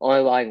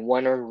 only allowing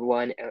 1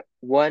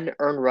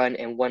 earned run,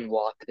 and 1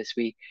 walk this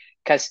week.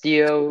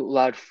 Castillo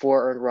allowed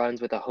 4 earned runs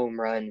with a home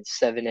run,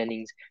 7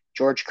 innings.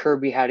 George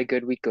Kirby had a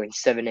good week, going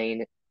 7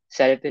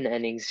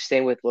 innings.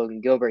 Same with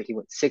Logan Gilbert. He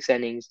went 6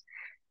 innings.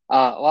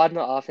 On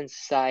the offensive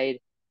side,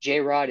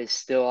 J Rod is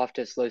still off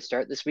to a slow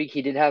start this week.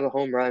 He did have a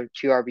home run,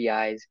 2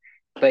 RBIs,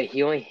 but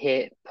he only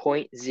hit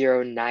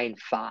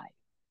 .095.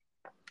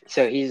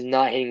 So he's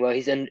not hitting well.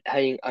 He's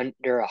hitting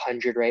under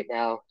 100 right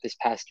now this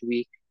past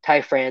week.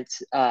 Ty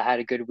France had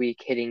a good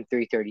week, hitting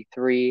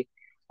 333.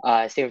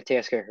 Same with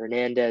Teoscar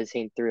Hernandez,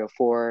 hitting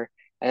 304.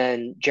 And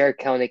then Jared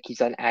Kelenic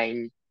keeps on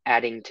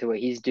adding to what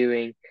he's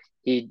doing.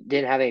 He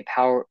didn't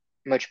have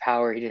much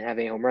power. He didn't have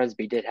any home runs,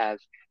 but he did have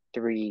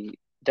 3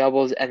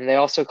 doubles. And they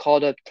also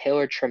called up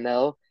Taylor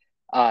Trammell,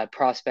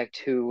 prospect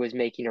who was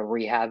making a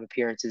rehab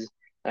appearances,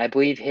 and I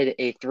believe hit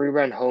a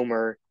 3-run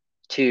homer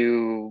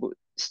to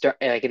start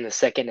like in the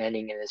 2nd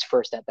inning in his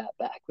first at bat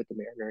back with the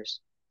Mariners.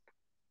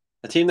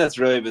 A team that's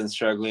really been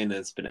struggling and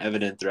it's been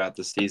evident throughout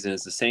the season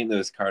is the St.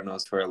 Louis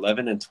Cardinals, who are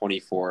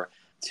 11-24,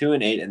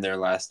 2-8 in their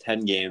last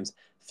 10 games.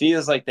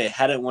 Feels like they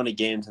hadn't won a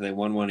game until they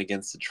won one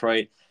against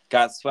Detroit.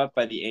 Got swept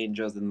by the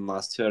Angels and then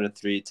lost 2 out of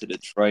 3 to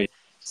Detroit.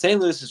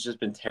 St. Louis has just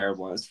been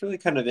terrible. It's really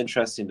kind of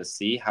interesting to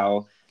see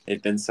how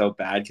they've been so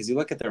bad because you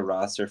look at their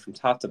roster from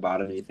top to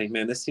bottom and you think,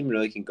 man, this team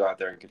really can go out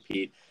there and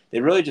compete.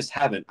 They really just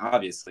haven't,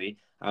 obviously.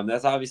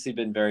 That's obviously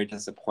been very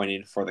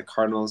disappointing for the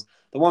Cardinals.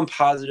 The one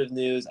positive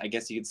news, I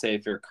guess you could say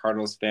if you're a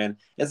Cardinals fan,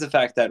 is the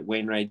fact that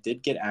Wainwright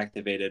did get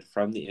activated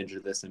from the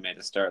injured list and made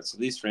a start. So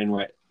at least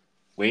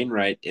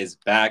Wainwright is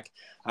back.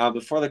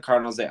 But for the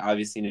Cardinals, they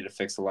obviously need to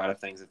fix a lot of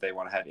things if they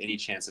want to have any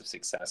chance of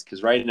success.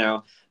 Because right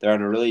now, they're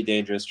on a really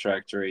dangerous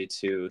trajectory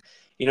to,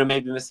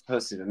 maybe miss the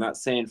postseason. I'm not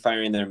saying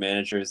firing their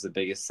manager is the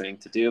biggest thing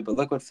to do, but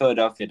look what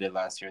Philadelphia did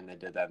last year, and they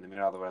did that. And they made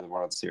all the way to the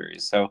World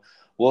Series. So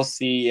we'll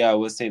see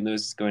what St.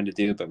 Louis is going to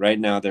do. But right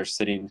now, they're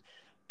sitting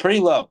pretty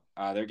low.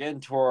 They're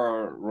getting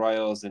toward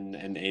Royals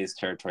and A's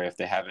territory if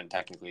they haven't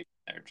technically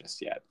been there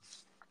just yet.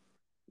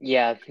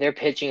 Yeah, their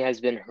pitching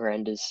has been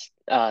horrendous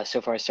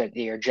so far to start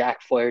the year.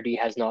 Jack Flaherty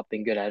has not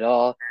been good at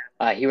all.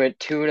 He went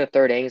 2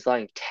 1/3 innings,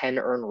 allowing 10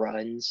 earned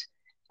runs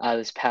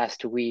this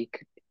past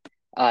week.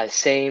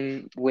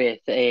 Same with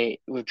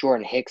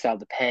Jordan Hicks out of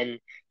the pen.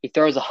 He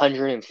throws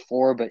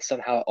 104, but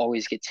somehow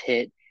always gets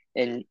hit.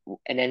 And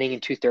an inning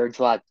and 2/3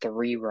 allowed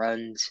 3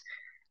 runs.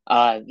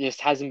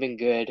 Just hasn't been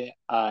good.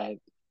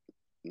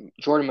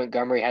 Jordan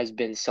Montgomery has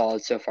been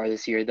solid so far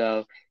this year,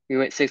 though. We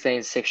went 6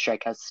 innings, 6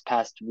 strikeouts this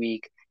past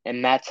week,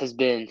 and Matz has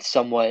been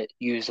somewhat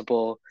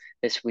usable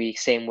this week.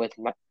 Same with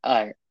Mike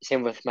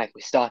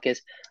Moustakas.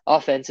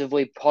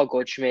 Offensively, Paul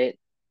Goldschmidt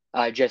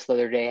just the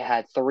other day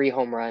had 3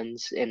 home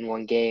runs in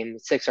one game,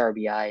 6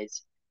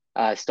 RBIs,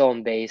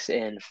 stolen base,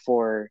 and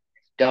 4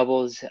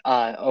 doubles.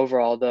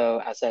 Overall,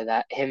 though, outside of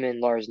that, him and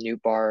Lars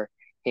Nootbaar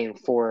hitting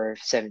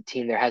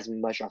 417. There hasn't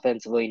been much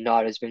offensively.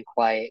 Nod has been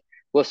quiet.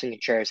 Wilson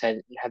Contreras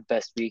had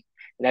best week.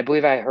 And I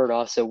believe I heard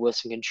also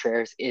Wilson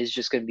Contreras is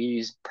just going to be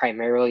used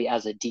primarily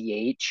as a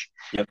DH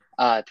Yep.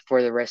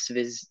 For the rest of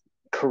his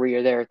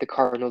career there at the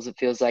Cardinals, it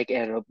feels like,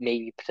 and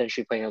maybe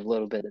potentially playing a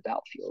little bit of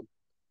outfield.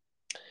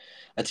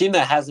 A team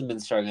that hasn't been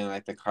struggling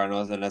like the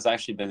Cardinals and has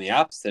actually been the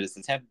opposite is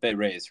the Tampa Bay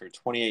Rays, who are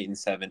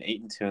 28-7,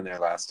 8-2 in their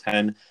last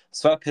 10.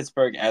 Swept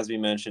Pittsburgh, as we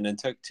mentioned, and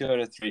took 2 out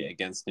of 3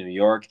 against New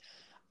York.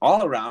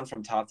 All around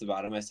from top to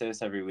bottom, I say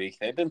this every week,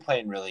 they've been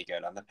playing really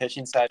good. On the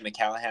pitching side,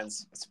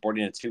 McCallaghan's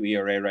sporting a 2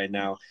 ERA right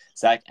now.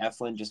 Zach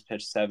Eflin just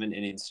pitched 7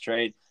 innings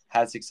straight,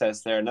 had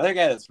success there. Another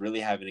guy that's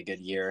really having a good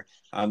year,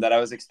 that I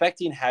was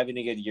expecting having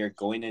a good year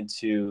going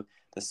into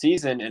the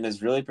season and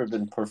has really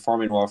been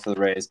performing well for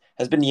the Rays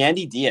has been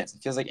Yandy Diaz.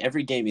 It feels like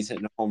every game he's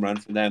hitting a home run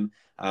for them,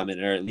 and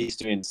are at least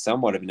doing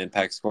somewhat of an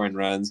impact scoring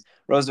runs.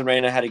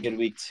 Rosarena had a good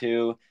week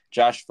too.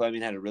 Josh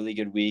Fleming had a really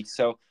good week.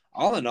 So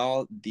all in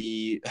all,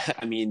 the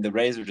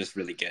Rays are just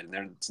really good. And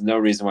there's no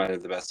reason why they're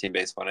the best team in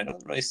baseball. And it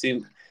doesn't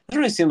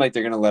really seem like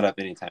they're going to let up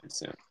anytime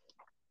soon.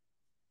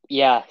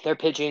 Yeah, their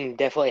pitching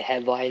definitely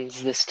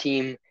headlines this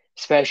team,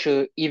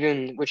 especially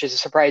which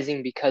is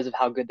surprising because of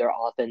how good their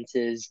offense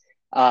is.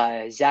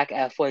 Zach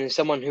Eflin,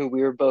 someone who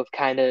we were both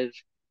kind of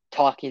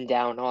talking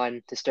down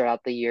on to start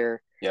out the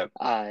year, Yep.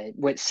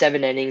 went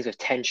 7 innings with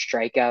 10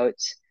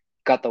 strikeouts,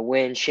 got the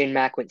win. Shane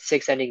Mack went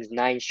 6 innings,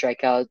 9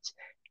 strikeouts.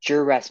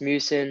 Drew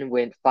Rasmussen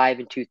went 5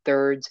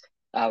 2/3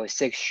 with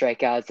 6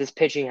 strikeouts. This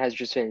pitching has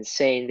just been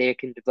insane. They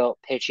can develop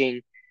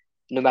pitching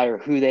no matter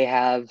who they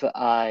have.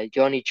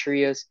 Yoni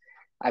Trios,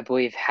 I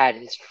believe, had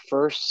his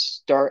first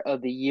start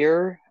of the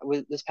year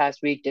this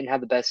past week. Didn't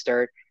have the best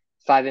start.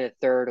 5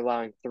 1/3,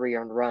 allowing 3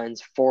 earned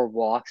runs, 4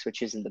 walks,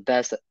 which isn't the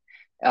best,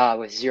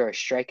 with 0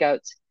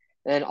 strikeouts.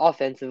 And then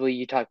offensively,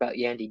 you talk about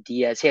Yandy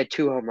Diaz. He had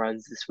 2 home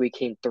runs this week,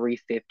 hitting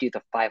 350 with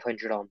a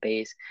 500 on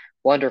base.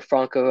 Wander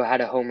Franco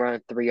had a home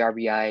run, 3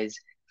 RBIs,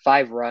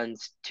 5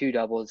 runs, 2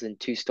 doubles, and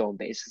 2 stolen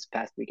bases this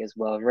past week as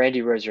well. And Randy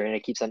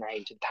Rosarena keeps on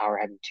adding to power,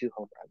 having 2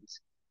 home runs.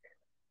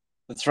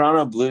 The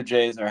Toronto Blue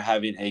Jays are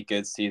having a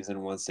good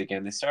season once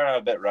again. They started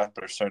out a bit rough,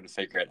 but are starting to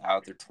figure it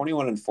out. They're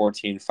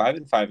 21-14,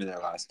 5-5 in their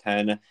last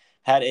 10.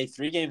 Had a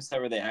 3-game set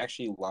where they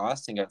actually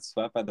lost and got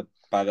swept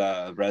by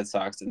the Red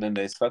Sox, and then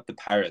they swept the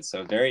Pirates.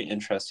 So a very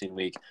interesting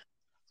week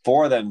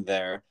for them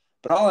there.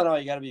 But all in all,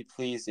 you got to be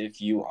pleased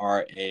if you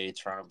are a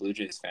Toronto Blue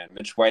Jays fan.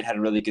 Mitch White had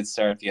a really good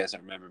start. If you guys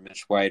don't remember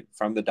Mitch White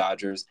from the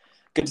Dodgers,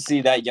 good to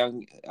see that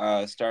young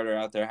starter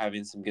out there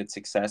having some good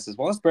success, as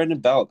well as Brandon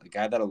Belt, a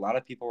guy that a lot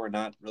of people were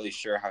not really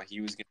sure how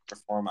he was going to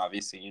perform.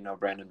 Obviously,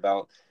 Brandon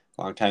Belt,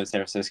 longtime San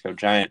Francisco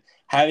Giant,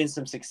 having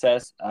some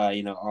success, all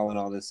in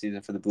all this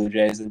season for the Blue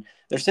Jays. And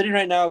they're sitting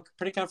right now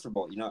pretty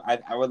comfortable.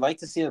 I would like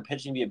to see their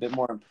pitching be a bit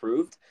more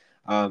improved.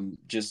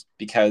 Just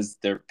because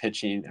their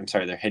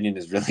hitting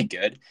is really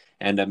good.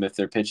 And if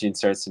their pitching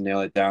starts to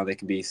nail it down, they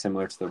can be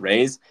similar to the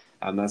Rays.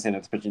 I'm not saying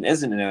that the pitching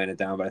isn't nailing it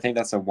down, but I think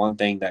that's the one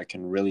thing that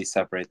can really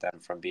separate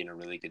them from being a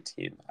really good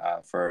team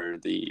for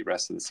the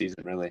rest of the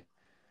season, really.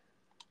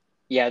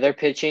 Yeah, their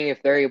pitching,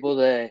 if they're able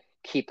to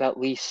keep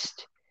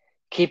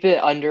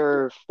it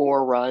under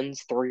 4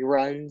 runs, 3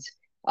 runs,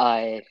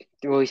 at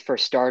least for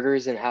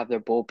starters, and have their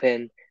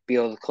bullpen be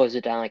able to close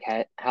it down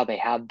like how they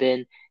have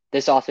been.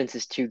 This offense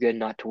is too good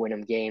not to win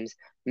them games.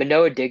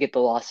 Manoah did get the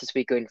loss this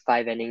week, going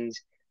 5 innings,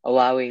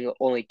 allowing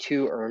only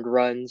 2 earned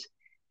runs.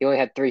 He only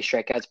had 3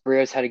 strikeouts.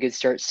 Brios had a good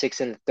start, 6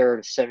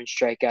 1/3, 7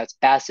 strikeouts.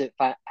 Bassett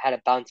had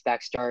a bounce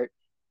back start.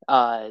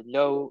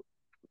 No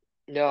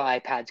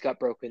iPads got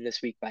broken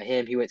this week by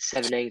him. He went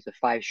 7 innings with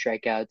 5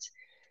 strikeouts.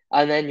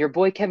 And then your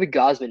boy Kevin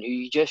Gausman, who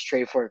you just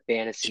traded for in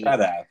fantasy, Shut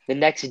up. the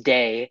next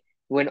day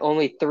went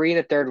only 3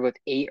 1/3 with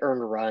 8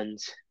 earned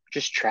runs.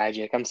 Just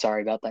tragic. I'm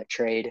sorry about that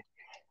trade.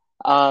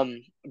 But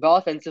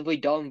offensively,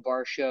 Dalton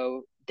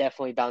Varsho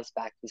definitely bounced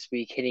back this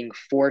week, hitting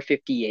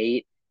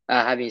 458,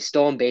 having a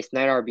stolen base,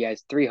 9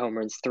 RBIs, 3 home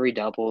runs, 3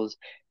 doubles.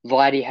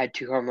 Vladdy had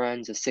 2 home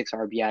runs and 6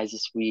 RBIs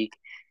this week.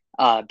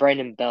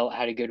 Brandon Belt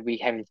had a good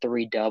week, having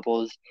 3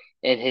 doubles.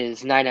 In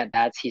his 9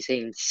 at-bats, he's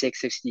hitting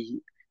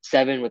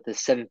 667 with a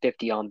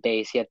 750 on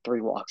base. He had 3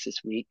 walks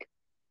this week.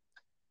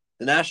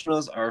 The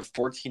Nationals are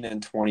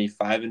 14-20,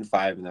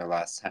 5-5 in their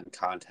last 10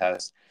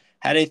 contests.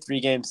 Had a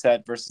 3-game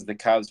set versus the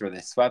Cubs where they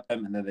swept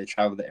them, and then they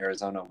traveled to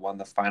Arizona, won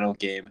the final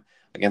game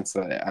against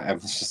I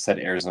almost just said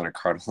Arizona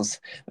Cardinals.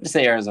 Let me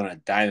say Arizona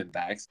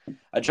Diamondbacks.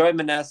 Joey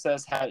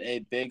Meneses had a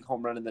big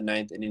home run in the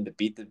ninth inning to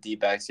beat the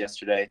D-backs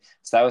yesterday,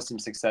 so that was some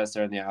success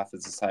there on the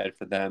offensive side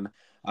for them.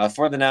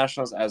 For the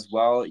Nationals as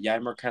well,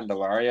 Yaimer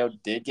Candelario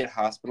did get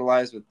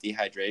hospitalized with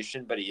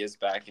dehydration, but he is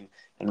back and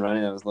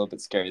running. That was a little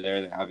bit scary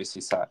there. They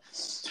obviously saw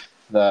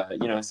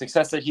the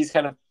success that he's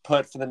kind of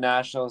put for the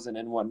Nationals and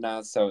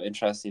whatnot. So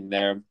interesting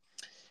there.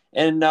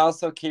 And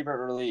also Keibert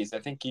Ruiz. I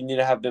think you need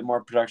to have a bit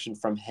more production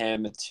from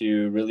him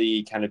to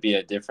really kind of be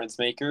a difference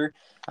maker.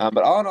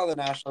 But all in all, the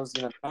Nationals,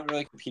 they're not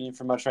really competing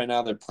for much right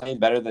now. They're playing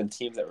better than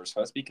teams that were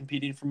supposed to be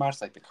competing for much,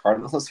 like the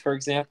Cardinals, for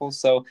example.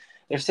 So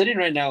they're sitting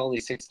right now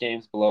only 6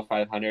 games below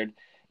 500.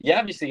 You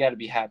obviously got to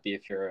be happy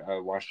if you're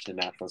a Washington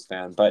Nationals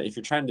fan. But if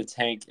you're trying to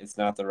tank, it's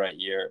not the right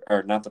year,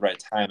 or not the right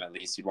time at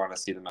least. You'd want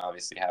to see them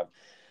obviously have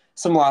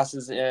some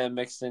losses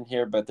mixed in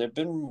here, but they've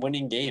been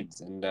winning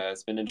games, and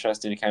it's been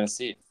interesting to kind of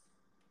see.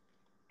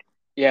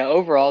 Yeah,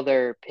 overall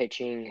their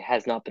pitching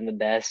has not been the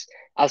best.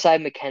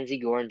 Outside Mackenzie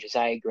Gore and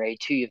Josiah Gray,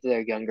 two of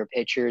their younger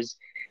pitchers,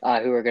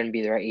 who are going to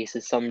be their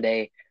aces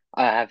someday,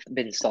 have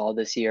been stalled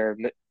this year.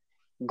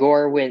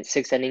 Gore went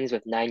 6 innings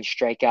with 9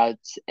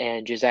 strikeouts,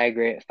 and Josiah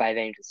Gray at 5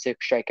 innings with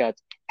 6 strikeouts.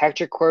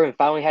 Hector Corbin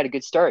finally had a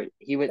good start.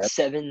 He went Yep.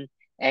 7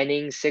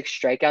 innings, 6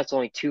 strikeouts,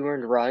 only 2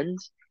 earned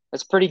runs.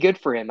 That's pretty good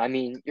for him. I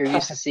mean, you're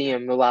used to seeing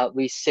him allow at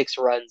least 6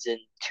 runs in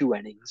 2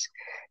 innings,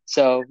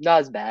 so not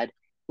as bad.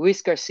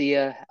 Luis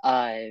Garcia,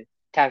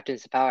 tapped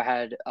into power,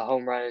 had a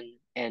home run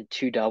and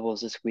 2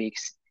 doubles this week.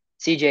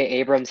 CJ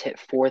Abrams hit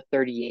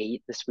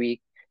 438 this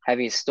week,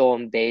 having a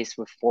stolen base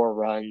with 4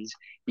 runs.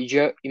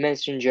 You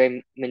mentioned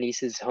Jay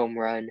Meneses' home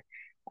run.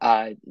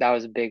 That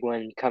was a big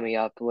one coming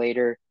up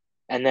later.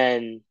 And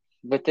then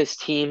with this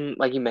team,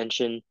 like you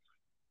mentioned,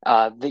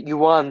 that you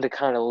want them to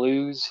kind of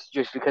lose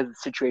just because of the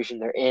situation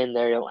they're in.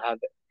 They're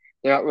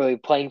not really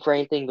playing for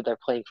anything, but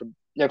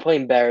they're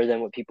playing better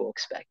than what people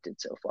expected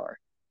so far.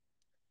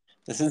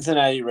 The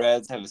Cincinnati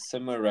Reds have a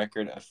similar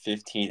record of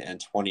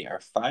 15-20,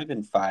 are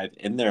 5-5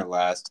 in their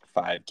last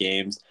 5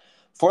 games.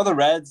 For the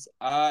Reds,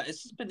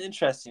 it's just been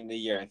interesting the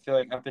year. I feel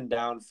like up and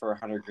down for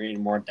Hunter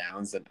Green, more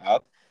downs than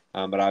up.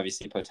 But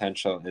obviously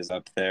potential is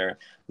up there.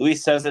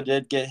 Luis Cessa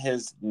did get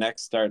his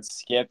next start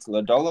skipped.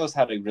 Lodolo's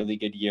had a really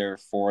good year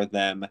for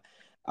them.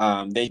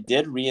 They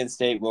did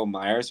reinstate Will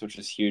Myers, which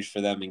was huge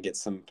for them, and get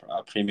some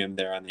premium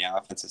there on the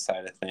offensive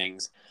side of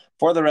things.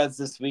 For the Reds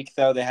this week,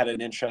 though, they had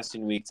an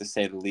interesting week to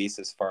say the least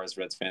as far as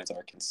Reds fans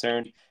are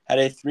concerned. Had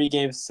a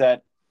 3-game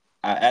set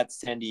at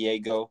San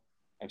Diego.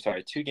 I'm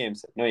sorry, 2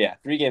 games. No, yeah,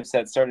 3-game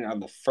set starting on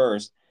the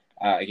 1st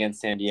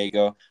against San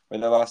Diego, where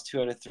they lost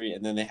 2 out of 3,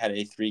 and then they had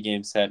a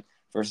 3-game set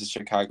versus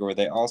Chicago, where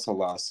they also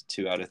lost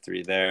 2 out of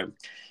 3 there.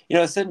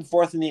 Sitting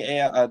fourth in the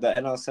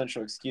NL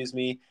Central, excuse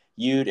me,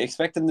 you'd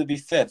expect them to be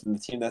fifth, and the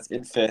team that's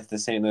in fifth, the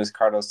St. Louis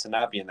Cardinals, to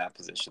not be in that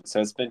position. So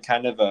it's been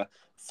kind of a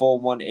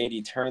full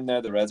 180 turn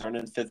there. The Reds aren't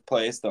in fifth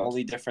place. The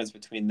only difference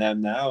between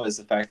them now is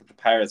the fact that the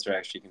Pirates are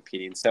actually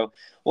competing. So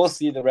we'll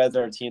see. The Reds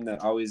are a team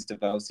that always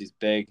develops these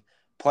big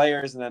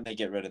players, and then they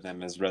get rid of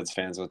them, as Reds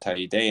fans will tell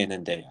you day in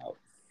and day out.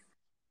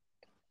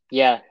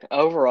 Yeah,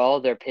 overall,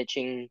 their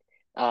pitching,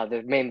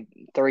 the main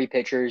 3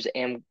 pitchers,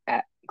 and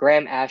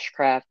Graham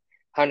Ashcraft,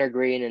 Hunter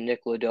Green, and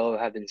Nick Lodolo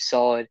have been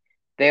solid.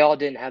 They all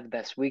didn't have the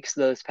best weeks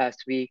though this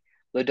past week.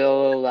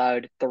 Lodolo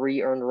allowed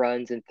 3 earned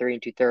runs in 3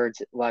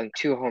 2/3, allowing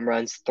 2 home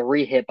runs,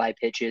 3 hit by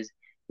pitches,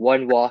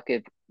 1 walk,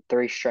 and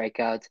 3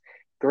 strikeouts.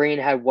 Green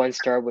had 1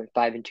 start with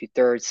 5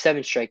 2/3,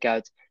 7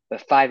 strikeouts,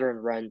 but 5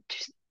 earned runs,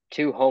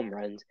 2 home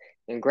runs.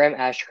 And Graham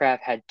Ashcraft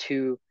had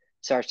 2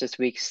 starts this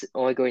week,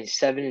 only going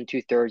 7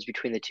 2/3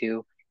 between the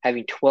two,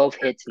 having 12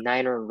 hits,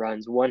 9 earned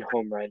runs, 1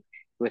 home run,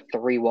 with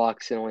 3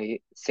 walks and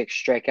only 6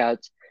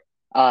 strikeouts.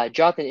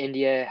 Jonathan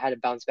India had a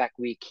bounce back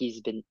week.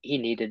 He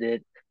needed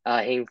it.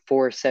 Hitting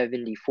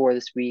 474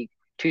 this week,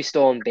 2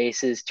 stolen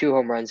bases, 2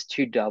 home runs,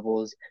 2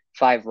 doubles,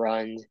 5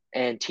 runs,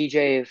 and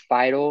TJ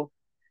Friedel,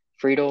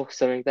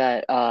 something like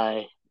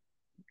that.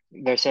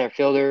 Their center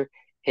fielder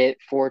hit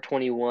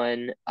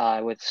 421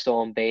 with a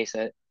stolen base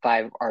at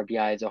 5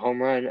 RBIs, a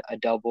home run, a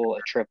double, a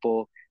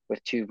triple,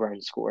 with 2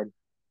 runs scored.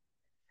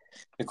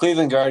 The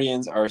Cleveland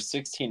Guardians are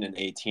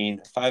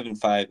 16-18,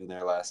 5-5 in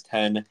their last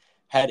 10.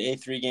 Had a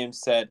 3-game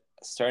set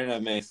starting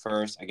on May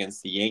 1st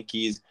against the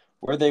Yankees,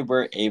 where they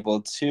were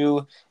able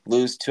to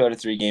lose 2 out of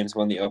 3 games,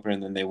 won the opener,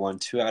 and then they won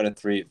 2 out of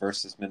 3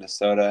 versus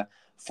Minnesota.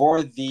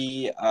 For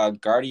the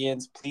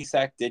Guardians,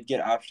 Plesac did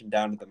get optioned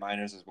down to the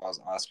minors, as well as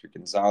Oscar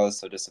Gonzalez,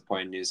 so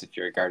disappointing news if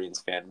you're a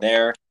Guardians fan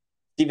there.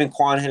 Stephen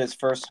Kwan hit his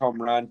first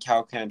home run.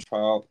 Cal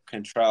Cantrell,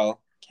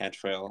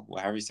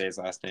 however you say his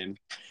last name.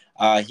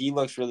 He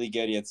looks really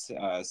good. He had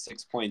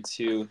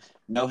 6.2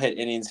 no-hit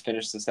innings,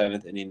 finished the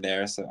 7th inning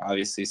there, so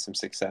obviously some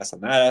success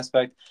on that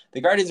aspect.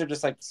 The Guardians are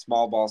just like the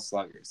small ball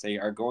sluggers. They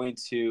are going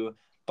to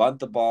bunt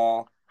the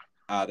ball.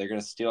 They're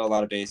going to steal a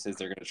lot of bases.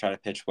 They're going to try to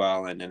pitch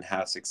well and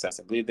have success.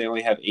 I believe they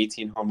only have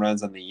 18 home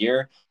runs on the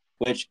year,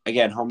 which,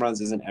 again, home runs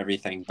isn't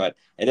everything, but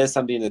it is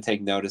something to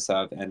take notice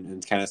of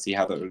and kind of see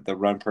how the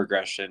run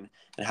progression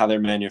and how they're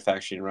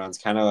manufacturing runs,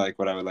 kind of like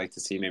what I would like to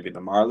see maybe the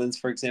Marlins,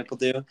 for example,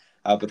 do.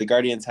 But the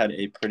Guardians had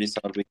a pretty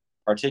solid week,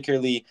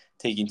 particularly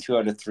taking 2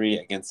 out of 3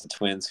 against the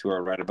Twins, who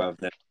are right above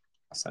them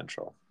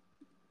Central.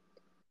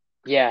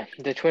 Yeah,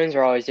 the Twins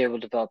are always able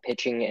to develop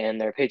pitching, and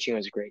their pitching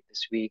was great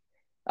this week.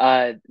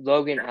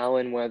 Logan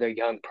Allen, one of their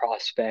young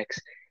prospects,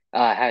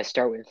 had to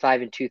start with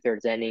 5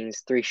 2/3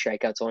 innings, 3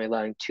 strikeouts, only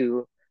allowing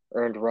 2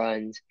 earned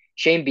runs.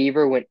 Shane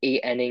Bieber went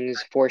 8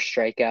 innings, 4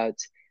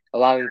 strikeouts,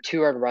 allowing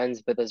 2 earned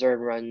runs, but those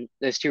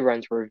 2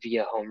 runs were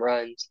via home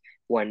runs,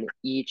 one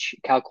each.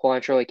 Cal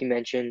Quantrill, like you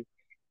mentioned,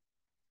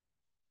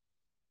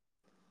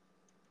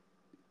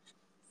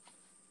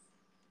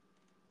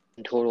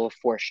 in total of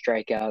 4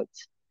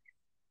 strikeouts.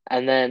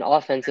 And then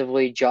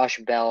offensively, Josh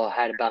Bell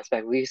had a bounce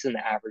back, at least in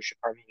the average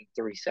department,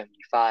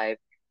 375.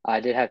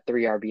 Did have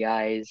 3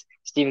 RBIs.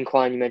 Stephen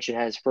Kwan, you mentioned,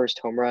 had his first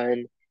home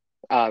run.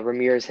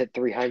 Ramirez hit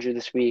 300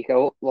 this week.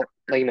 Oh, well,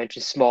 like you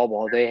mentioned, small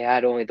ball. They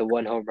had only the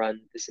one home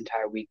run this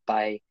entire week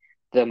by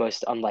the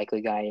most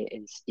unlikely guy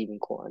in Stephen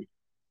Kwan.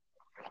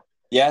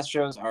 The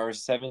Astros are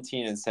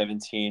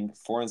 17-17,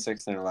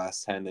 4-6 in their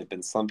last 10. They've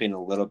been slumping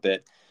a little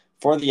bit.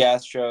 For the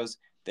Astros,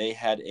 they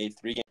had a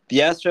 3-game. The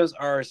Astros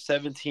are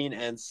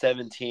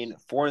 17-17,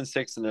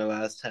 4-6 in their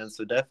last 10,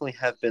 so definitely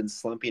have been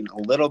slumping a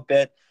little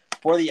bit.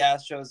 For the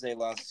Astros, they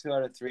lost 2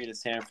 out of 3 to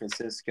San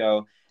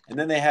Francisco, and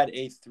then they had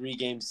a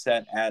 3-game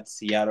set at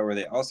Seattle where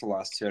they also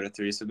lost 2 out of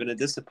 3. So it's been a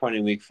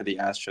disappointing week for the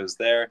Astros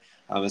there,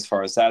 as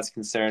far as that's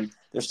concerned.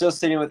 They're still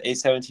sitting with a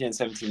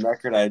 17-17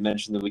 record. I had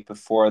mentioned the week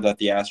before that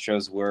the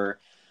Astros were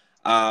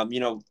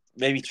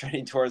maybe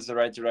trending towards the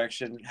right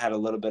direction. Had a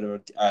little bit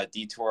of a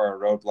detour or a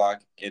roadblock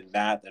in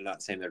that. They're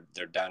not saying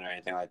they're done or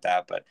anything like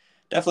that, but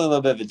definitely a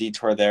little bit of a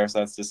detour there. So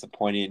that's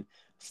disappointing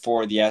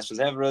for the Astros.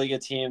 They have a really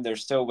good team. They're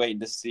still waiting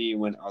to see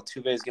when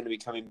Altuve is going to be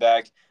coming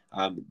back.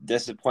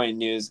 Disappointing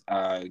news.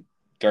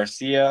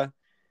 Garcia,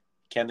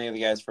 can't think of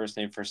the guy's first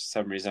name for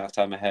some reason off the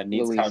top of my head.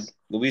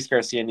 Luis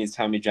Garcia needs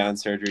Tommy John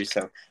surgery,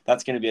 so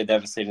that's going to be a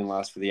devastating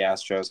loss for the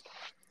Astros.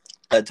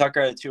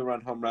 Tucker had a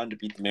 2-run home run to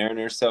beat the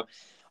Mariners. So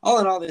all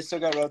in all, they still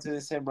got relatively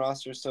the same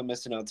roster, still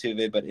missing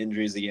Altuve, but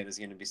injuries again is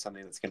going to be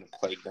something that's going to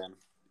plague them.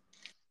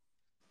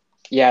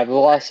 Yeah, the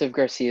loss of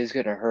Garcia is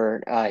going to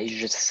hurt. He's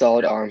just a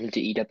solid arm to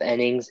eat up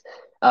innings.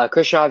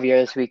 Christian Javier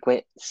this week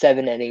went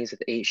 7 innings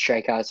with 8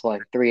 strikeouts,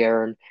 allowing 3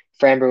 earned.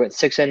 Framber went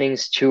 6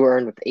 innings, 2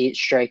 earned with 8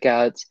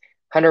 strikeouts.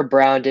 Hunter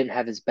Brown didn't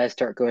have his best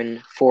start,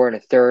 going 4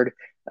 1/3,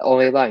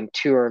 only allowing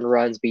 2 earned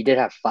runs, but he did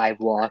have 5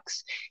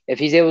 walks. If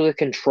he's able to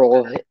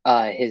control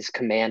his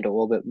command a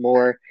little bit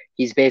more,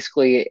 he's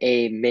basically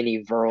a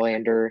mini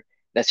Verlander.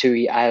 That's who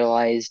he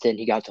idolized, and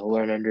he got to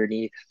learn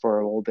underneath for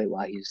a little bit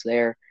while he was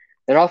there.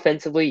 Then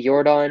offensively,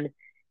 Jordan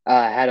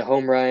had a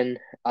home run,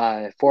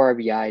 4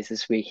 RBIs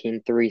this week,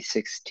 hitting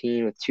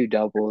 316 with 2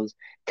 doubles.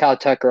 Kyle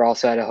Tucker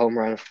also had a home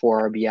run of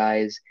 4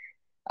 RBIs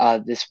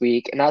this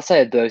week. And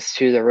outside of those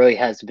two, there really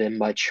hasn't been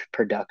much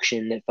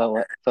production. It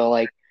felt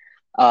like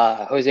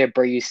Jose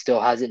Abreu still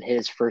hasn't hit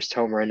his first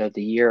home run of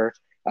the year,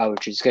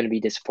 which is going to be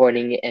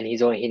disappointing. And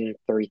he's only hitting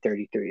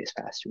 333 this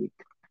past week.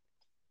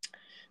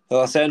 The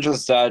Los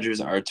Angeles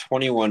Dodgers are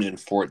 21-14,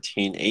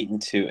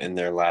 8-2 in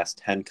their last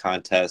 10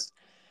 contests.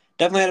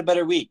 Definitely had a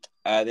better week.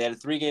 They had a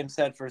 3-game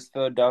set versus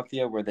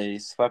Philadelphia where they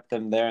swept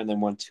them there and then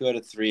won 2 out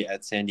of 3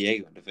 at San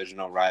Diego,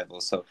 divisional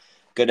rivals. So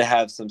good to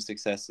have some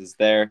successes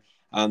there.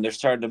 They're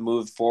starting to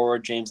move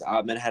forward. James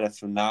Ottman had a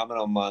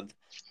phenomenal month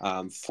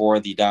for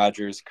the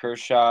Dodgers.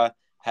 Kershaw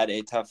had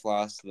a tough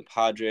loss to the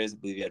Padres. I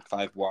believe he had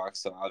 5 walks,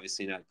 so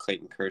obviously not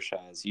Clayton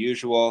Kershaw as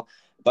usual.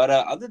 But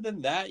other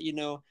than that,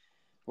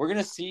 we're going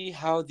to see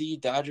how the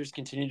Dodgers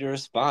continue to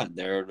respond.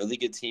 They're a really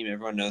good team.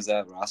 Everyone knows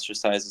that. Roster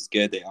size is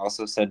good. They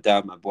also sent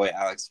down my boy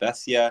Alex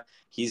Vesia.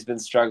 He's been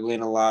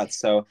struggling a lot.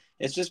 So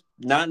it's just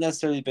not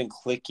necessarily been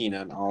clicking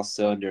on all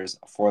cylinders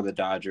for the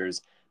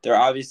Dodgers. They're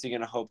obviously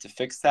going to hope to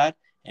fix that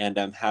and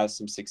have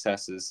some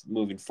successes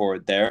moving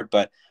forward there.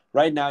 But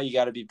right now, you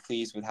got to be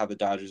pleased with how the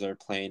Dodgers are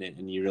playing it,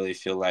 and you really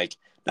feel like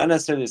not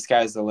necessarily the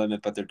sky's the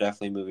limit, but they're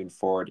definitely moving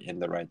forward in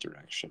the right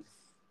direction.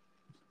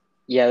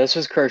 Yeah, this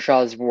was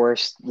Kershaw's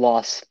worst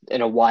loss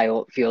in a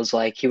while, it feels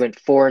like. He went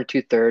 4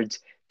 2/3,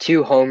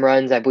 2 home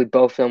runs. I believe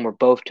both of them were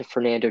both to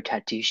Fernando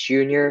Tatis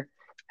Jr.,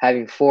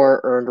 having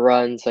 4 earned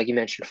runs. Like you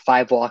mentioned,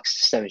 5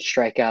 walks, 7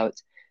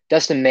 strikeouts.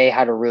 Dustin May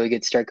had a really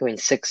good start, going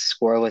 6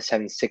 scoreless,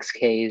 having 6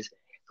 Ks.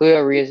 Julio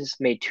Urias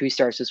made 2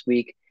 starts this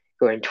week,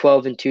 going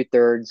 12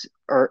 2/3,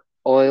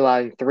 only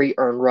allowing 3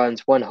 earned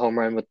runs, 1 home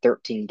run with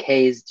 13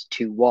 Ks,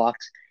 2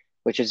 walks,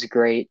 which is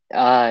great.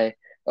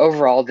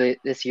 Overall,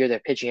 this year their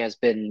pitching has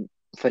been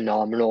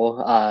phenomenal.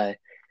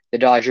 The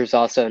Dodgers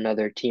also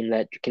another team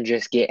that can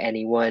just get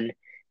anyone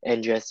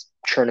and just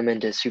turn them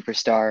into a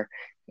superstar.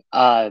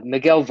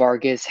 Miguel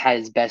Vargas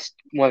had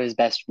one of his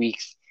best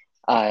weeks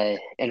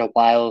in a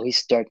while. He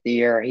started the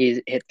year.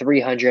 He hit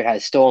 300, had a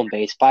stolen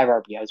base, 5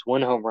 RBIs,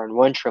 1 home run,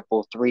 1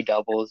 triple, 3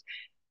 doubles.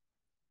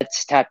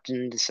 That's tapped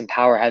into some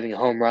power, having a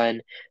home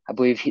run. I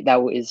believe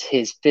that was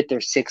his 5th or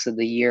 6th of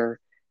the year.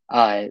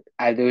 There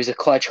was a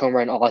clutch home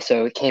run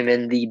also. It came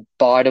in the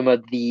bottom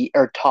of the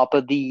or top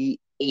of the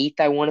eighth,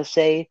 I want to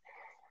say.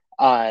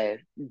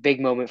 Big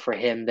moment for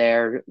him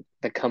there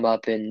to come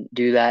up and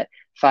do that.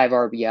 Five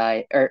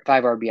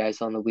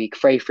RBIs on the week.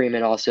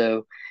 Freeman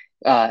also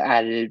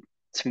added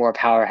some more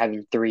power,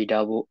 having three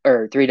doubles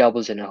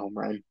and a home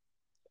run.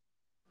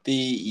 The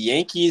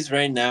Yankees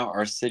right now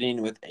are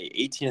sitting with a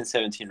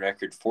 18-17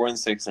 record,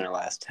 4-6 in their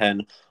last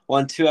 10.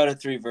 Won 2 out of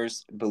 3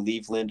 versus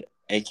Cleveland,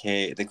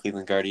 aka the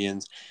Cleveland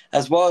Guardians,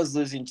 as well as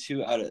losing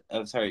 2 out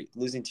of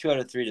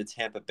 3 to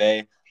Tampa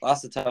Bay.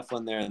 Lost a tough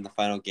one there in the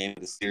final game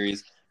of the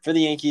series. For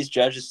the Yankees,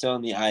 Judge is still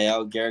in the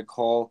IL. Garrett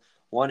Cole,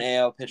 one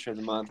AL pitcher of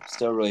the month.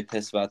 Still really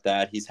pissed about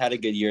that. He's had a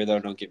good year though,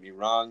 don't get me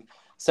wrong.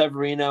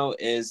 Severino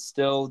is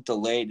still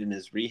delayed in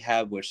his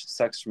rehab, which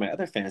sucks for my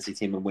other fantasy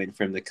team. I'm waiting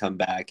for him to come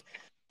back.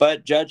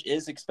 But Judge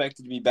is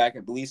expected to be back, I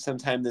believe,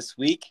 sometime this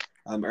week,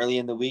 early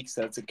in the week.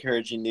 So that's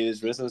encouraging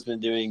news. Rizzo's been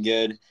doing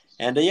good.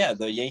 And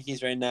the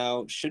Yankees right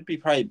now should be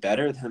probably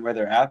better than where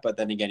they're at. But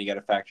then again, you got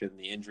to factor in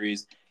the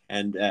injuries.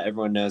 And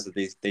everyone knows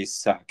that they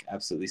suck,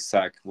 absolutely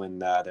suck when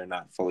they're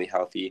not fully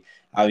healthy.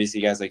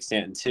 Obviously, guys like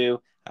Stanton,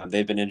 too,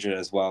 they've been injured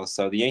as well.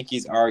 So the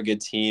Yankees are a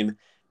good team.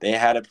 They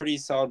had a pretty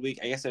solid week.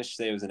 I guess I should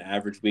say it was an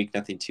average week,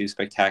 nothing too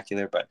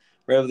spectacular. But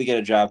we're able to get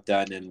a job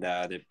done, and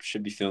they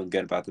should be feeling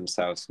good about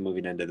themselves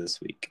moving into this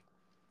week.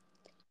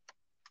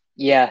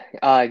 Yeah,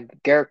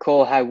 Garrett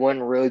Cole had one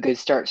really good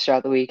start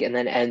throughout the week, and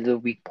then ended the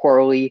week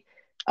poorly.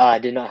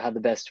 Did not have the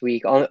best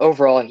week.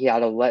 Overall, he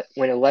had went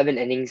 11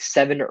 innings,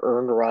 7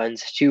 earned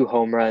runs, 2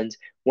 home runs,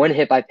 1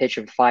 hit by pitch,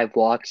 and 5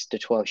 walks to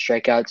 12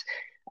 strikeouts.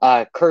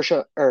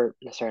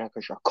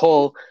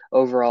 Cole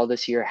overall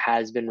this year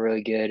has been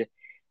really good.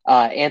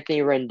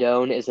 Anthony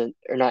Rendon isn't,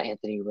 or not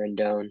Anthony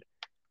Rendon,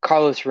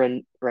 Carlos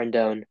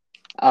Rendon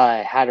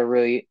had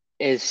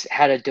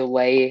a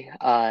delay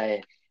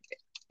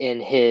in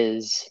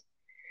his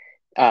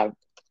uh,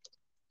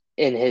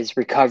 in his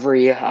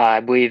recovery.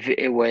 I believe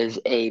it was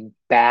a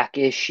back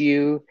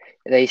issue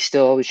they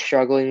still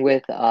struggling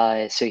with,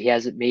 so he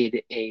hasn't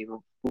made a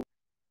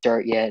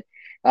start yet.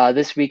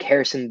 This week,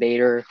 Harrison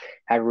Bader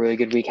had a really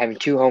good week, having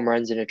 2 home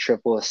runs and a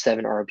triple with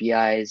 7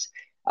 RBIs.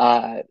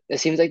 It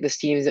seems like this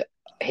team's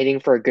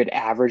hitting for a good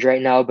average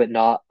right now, but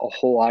not a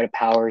whole lot of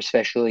power,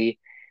 especially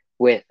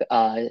with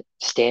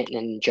Stanton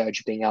and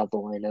Judge being out of the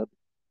lineup.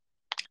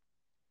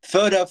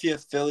 Philadelphia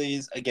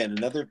Phillies, again,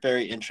 another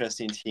very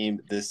interesting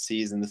team this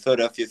season. The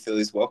Philadelphia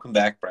Phillies welcome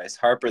back Bryce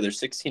Harper. They're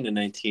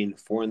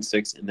 16-19,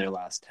 4-6 in their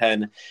last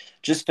 10.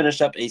 Just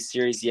finished up a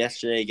series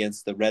yesterday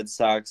against the Red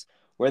Sox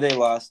where they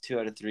lost 2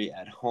 out of 3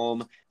 at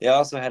home. They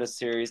also had a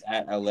series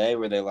at LA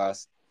where they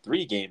lost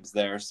 3 games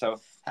there. So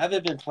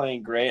haven't been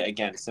playing great.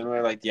 Again,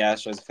 similar like the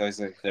Astros, it feels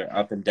like they're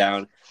up and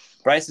down.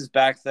 Bryce is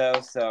back though,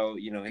 so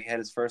he had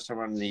his first home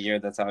run of the year.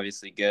 That's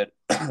obviously good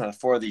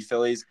for the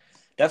Phillies.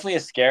 Definitely a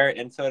scare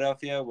in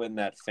Philadelphia when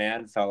that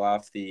fan fell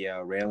off the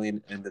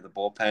railing into the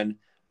bullpen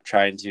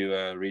trying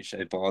to reach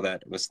a ball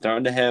that was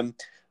thrown to him.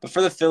 But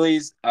for the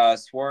Phillies,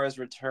 Suarez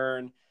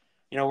return.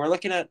 We're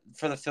looking at,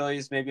 for the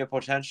Phillies, maybe a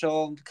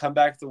potential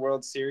comeback to the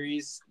World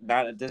Series.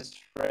 Not at this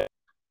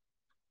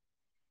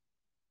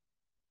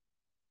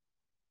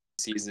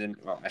season.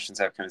 Well, I shouldn't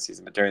say upcoming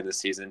season, but during this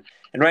season.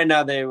 And right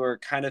now they were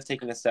kind of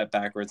taking a step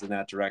backwards in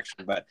that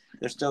direction. But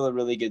they're still a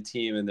really good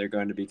team, and they're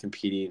going to be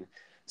competing.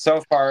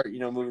 So far,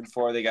 moving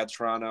forward, they got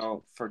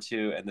Toronto for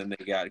 2, and then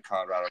they got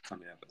Colorado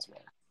coming up as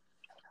well.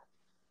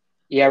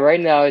 Yeah,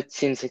 right now it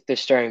seems like they're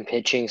starting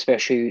pitching,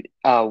 especially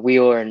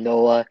Wheeler and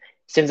Nola.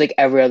 Seems like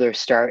every other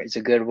start is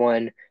a good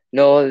one.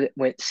 Nola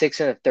went 6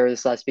 1/3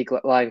 this last week,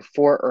 allowing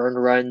 4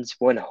 earned runs,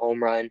 1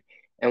 home run,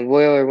 and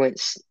Wheeler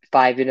went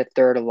 5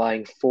 1/3,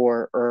 allowing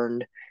 4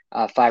 earned,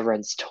 5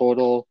 runs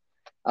total.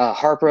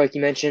 Harper, like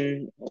you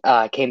mentioned,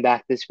 came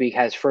back this week,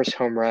 has first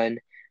home run.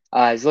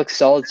 He's looked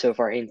solid so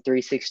far, hitting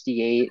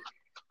 368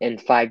 in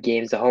 5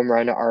 games, a home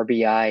run, a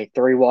RBI,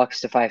 3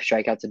 walks to 5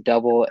 strikeouts, a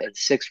double, and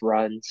 6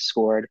 runs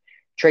scored.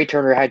 Trey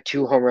Turner had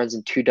 2 home runs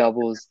and 2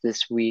 doubles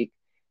this week.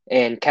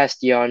 And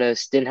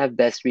Castellanos didn't have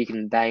best week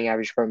in batting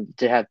average from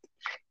did have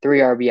 3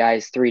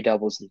 RBIs, 3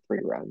 doubles, and 3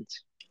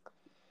 runs.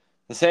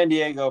 The San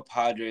Diego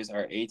Padres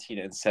are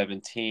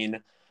 18-17.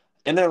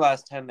 In their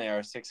last 10, they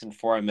are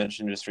 6-4. I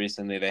mentioned just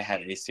recently they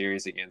had a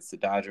series against the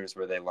Dodgers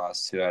where they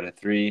lost 2 out of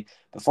 3.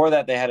 Before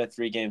that, they had a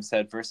 3-game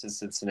set versus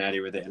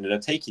Cincinnati where they ended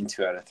up taking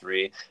 2 out of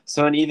 3.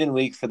 So an even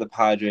week for the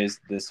Padres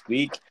this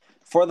week.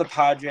 For the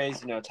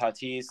Padres,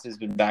 Tatis has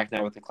been back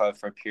now with the club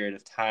for a period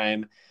of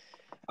time.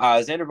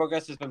 Xander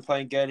Bogaerts has been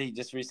playing good. He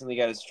just recently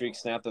got a streak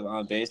snapped of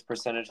on-base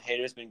percentage.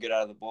 Hader's been good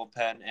out of the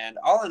bullpen. And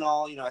all in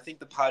all, I think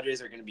the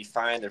Padres are going to be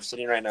fine. They're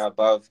sitting right now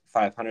above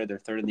 500. They're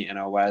third in the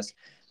NL West.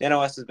 The NL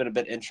West has been a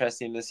bit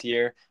interesting this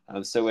year.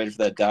 I'm still waiting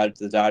for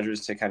the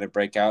Dodgers to kind of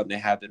break out, and they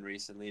have been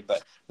recently.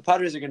 But the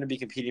Padres are going to be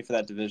competing for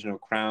that divisional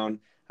crown.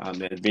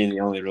 And being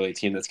the only really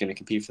team that's going to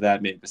compete for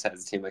that, maybe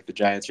besides a team like the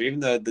Giants or even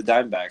the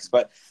Diamondbacks.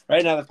 But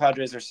right now the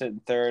Padres are sitting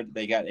third.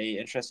 They got a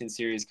interesting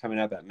series coming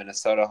up at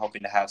Minnesota,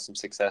 hoping to have some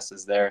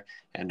successes there,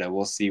 and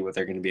we'll see what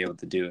they're going to be able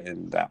to do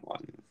in that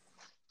one.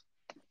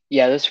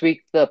 Yeah, this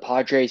week the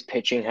Padres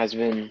pitching has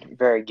been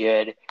very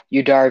good.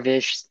 Yu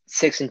Darvish,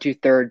 6 and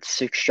 2/3,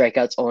 6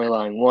 strikeouts, only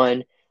allowing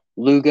one.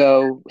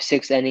 Lugo,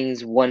 6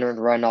 innings, one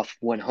earned run off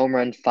one home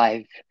run,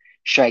 5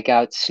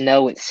 strikeouts.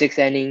 Snell went 6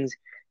 innings,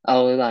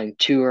 only allowing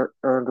two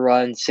earned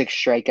runs, 6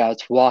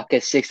 strikeouts.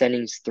 Waka, 6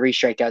 innings, 3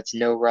 strikeouts,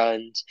 no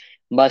runs.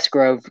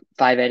 Musgrove,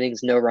 5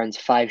 innings, no runs,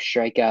 5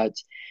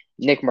 strikeouts.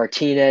 Nick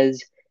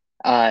Martinez,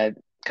 uh,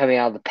 coming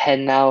out of the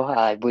pen now.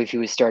 I believe he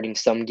was starting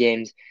some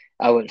games.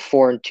 I went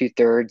 4 and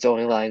 2/3,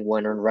 only allowing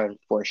one earned run,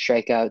 4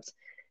 strikeouts.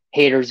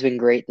 Hader's been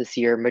great this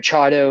year.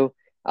 Machado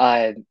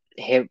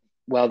hit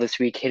well this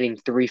week, hitting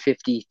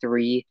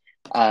 353,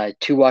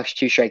 2 walks,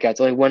 2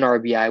 strikeouts, only one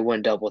RBI,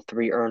 one double,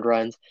 3 earned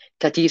runs.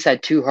 Tatis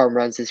had 2 home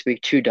runs this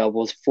week, 2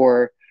 doubles,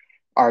 4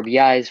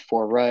 RBIs,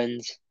 4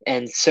 runs.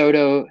 And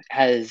Soto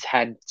has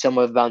had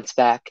somewhat of a bounce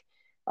back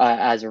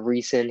as of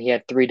recent. He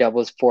had 3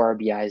 doubles, 4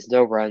 RBIs,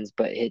 no runs,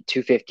 but hit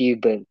 250,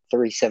 but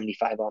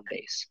 375 on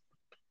base.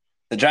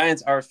 The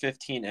Giants are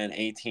 15 and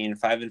 18,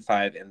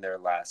 5-5 in their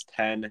last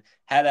 10.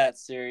 Had that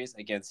series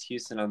against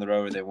Houston on the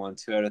road where they won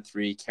 2 out of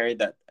 3, carried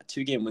that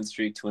 2-game win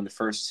streak to win the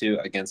first 2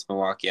 against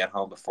Milwaukee at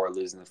home before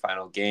losing the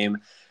final game.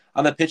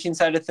 On the pitching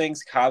side of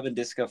things, Cobb and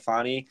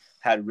DeSclafani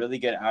had really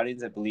good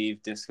outings. I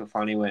believe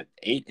DeSclafani went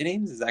 8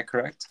 innings. Is that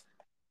correct?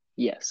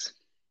 Yes.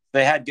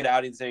 They had good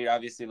outings there. You'd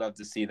obviously love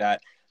to see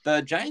that.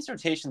 The Giants'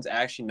 rotation's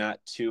actually not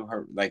too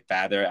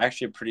bad. They're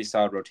actually a pretty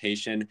solid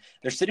rotation.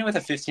 They're sitting with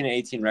a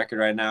 15-18 record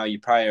right now. You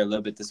probably are a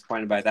little bit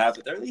disappointed by that,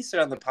 but they're at least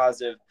on the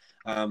positive,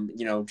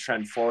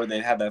 trend forward.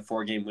 They've had that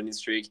 4-game winning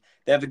streak.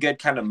 They have a good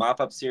kind of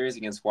mop-up series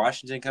against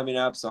Washington coming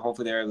up, so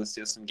hopefully they're able to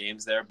steal some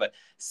games there. But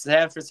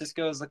San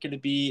Francisco is looking to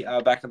be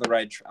back on the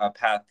right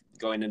path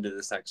going into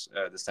this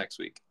next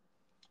week.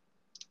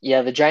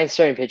 Yeah, the Giants'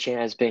 starting pitching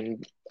has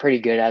been pretty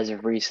good as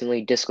of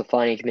recently.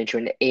 DeSclafani came into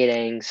an 8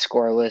 innings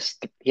scoreless.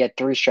 He had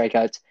 3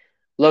 strikeouts.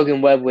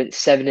 Logan Webb went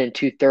 7 and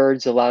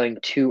 2/3, allowing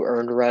 2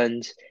 earned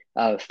runs,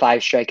 5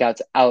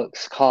 strikeouts.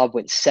 Alex Cobb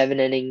went 7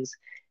 innings,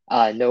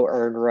 no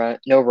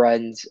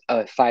runs,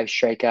 5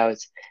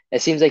 strikeouts.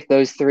 It seems like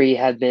those three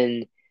have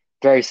been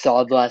very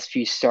solid the last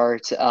few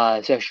starts,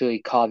 especially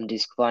Cobb and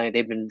DeSclafani.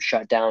 They've been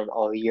shut down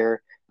all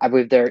year. I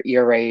believe their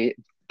ERA,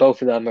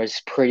 both of them,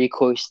 is pretty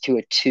close to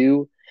a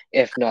 2,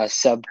 if not a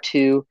sub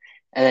 2.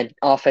 And then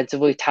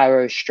offensively,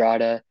 Tyler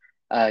Estrada,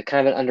 kind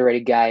of an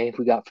underrated guy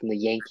we got from the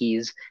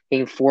Yankees,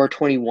 hitting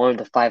 421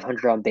 with a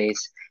 500 on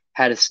base,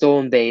 had a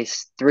stolen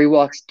base, 3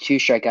 walks, 2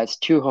 strikeouts,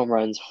 2 home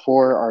runs,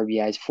 4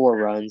 RBIs, 4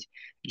 runs.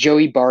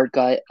 Joey Bart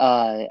got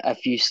a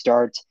few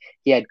starts.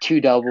 He had 2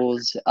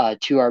 doubles,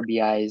 2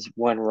 RBIs,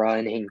 1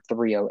 run, hitting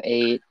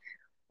 308.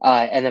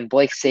 And then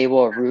Blake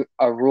Sable,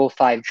 a Rule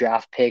 5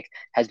 draft pick,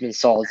 has been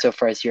solid so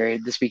far this year.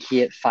 This week he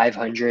hit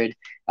 500,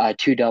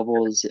 2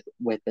 doubles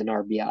with an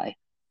RBI.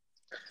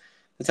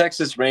 The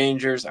Texas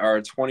Rangers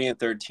are 20 and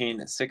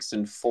 13,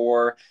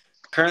 6-4,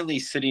 currently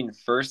sitting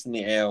first in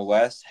the AL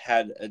West.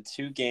 Had a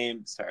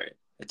two-game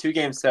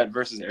set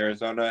versus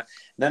Arizona.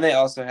 And then they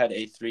also had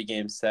a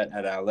 3-game set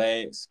at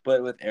LA,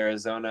 split with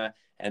Arizona,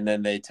 and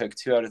then they took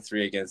 2 out of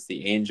 3 against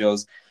the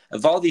Angels.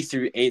 Evaldi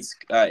threw 8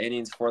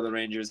 innings for the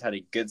Rangers, had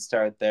a good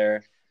start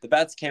there. The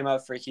bats came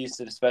out for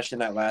Houston, especially in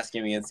that last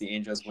game against the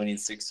Angels, winning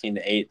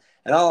 16-8.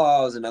 And all in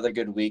all, it was another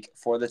good week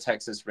for the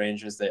Texas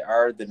Rangers. They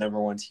are the number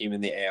 1 team in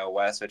the AL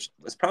West, which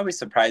was probably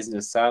surprising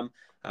to some.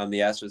 The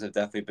Astros have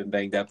definitely been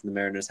banged up, and the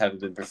Mariners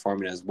haven't been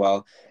performing as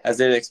well as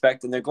they'd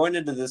expect. And they're going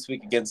into this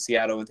week against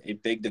Seattle with a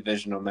big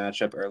divisional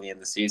matchup early in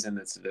the season.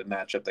 It's a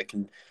matchup that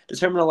can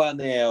determine a lot in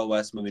the AL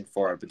West moving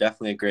forward, but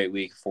definitely a great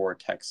week for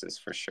Texas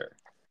for sure.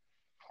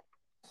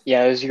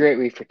 Yeah, it was a great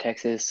week for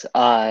Texas.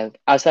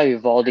 Outside of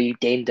Uvalde,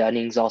 Dane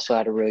Dunning's also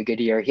had a really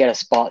good year. He had a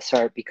spot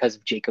start because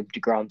of Jacob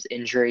deGrom's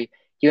injury.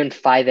 He went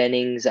 5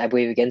 innings, I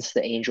believe, against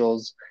the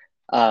Angels,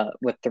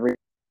 with 3.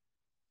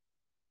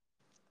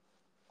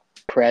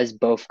 Perez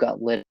both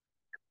got lit.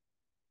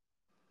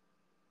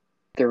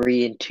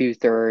 3 and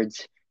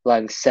 2/3,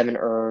 allowing 7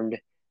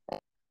 earned,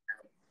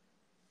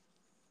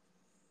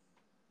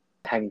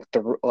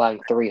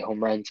 allowing 3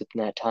 home runs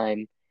within that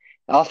time.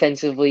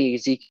 Offensively,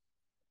 Ezekiel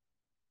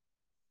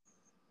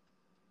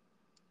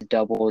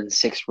double and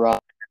 6 runs.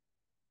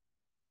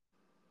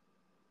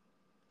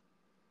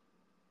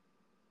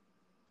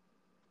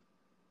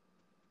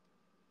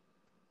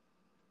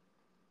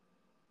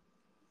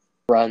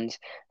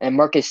 And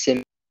Marcus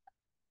Simeon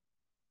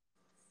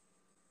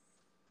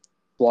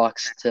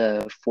walks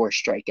to 4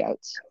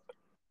 strikeouts.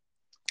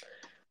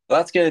 Well,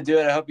 that's going to do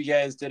it. I hope you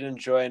guys did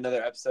enjoy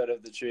another episode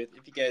of The Truth.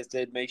 If you guys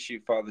did, make sure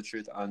you follow The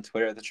Truth on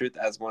Twitter. The Truth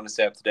as one to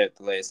stay up to date with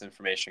the latest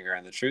information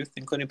around The Truth,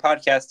 including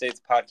podcast dates,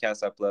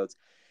 podcast uploads,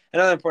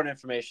 and other important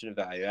information of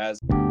value. As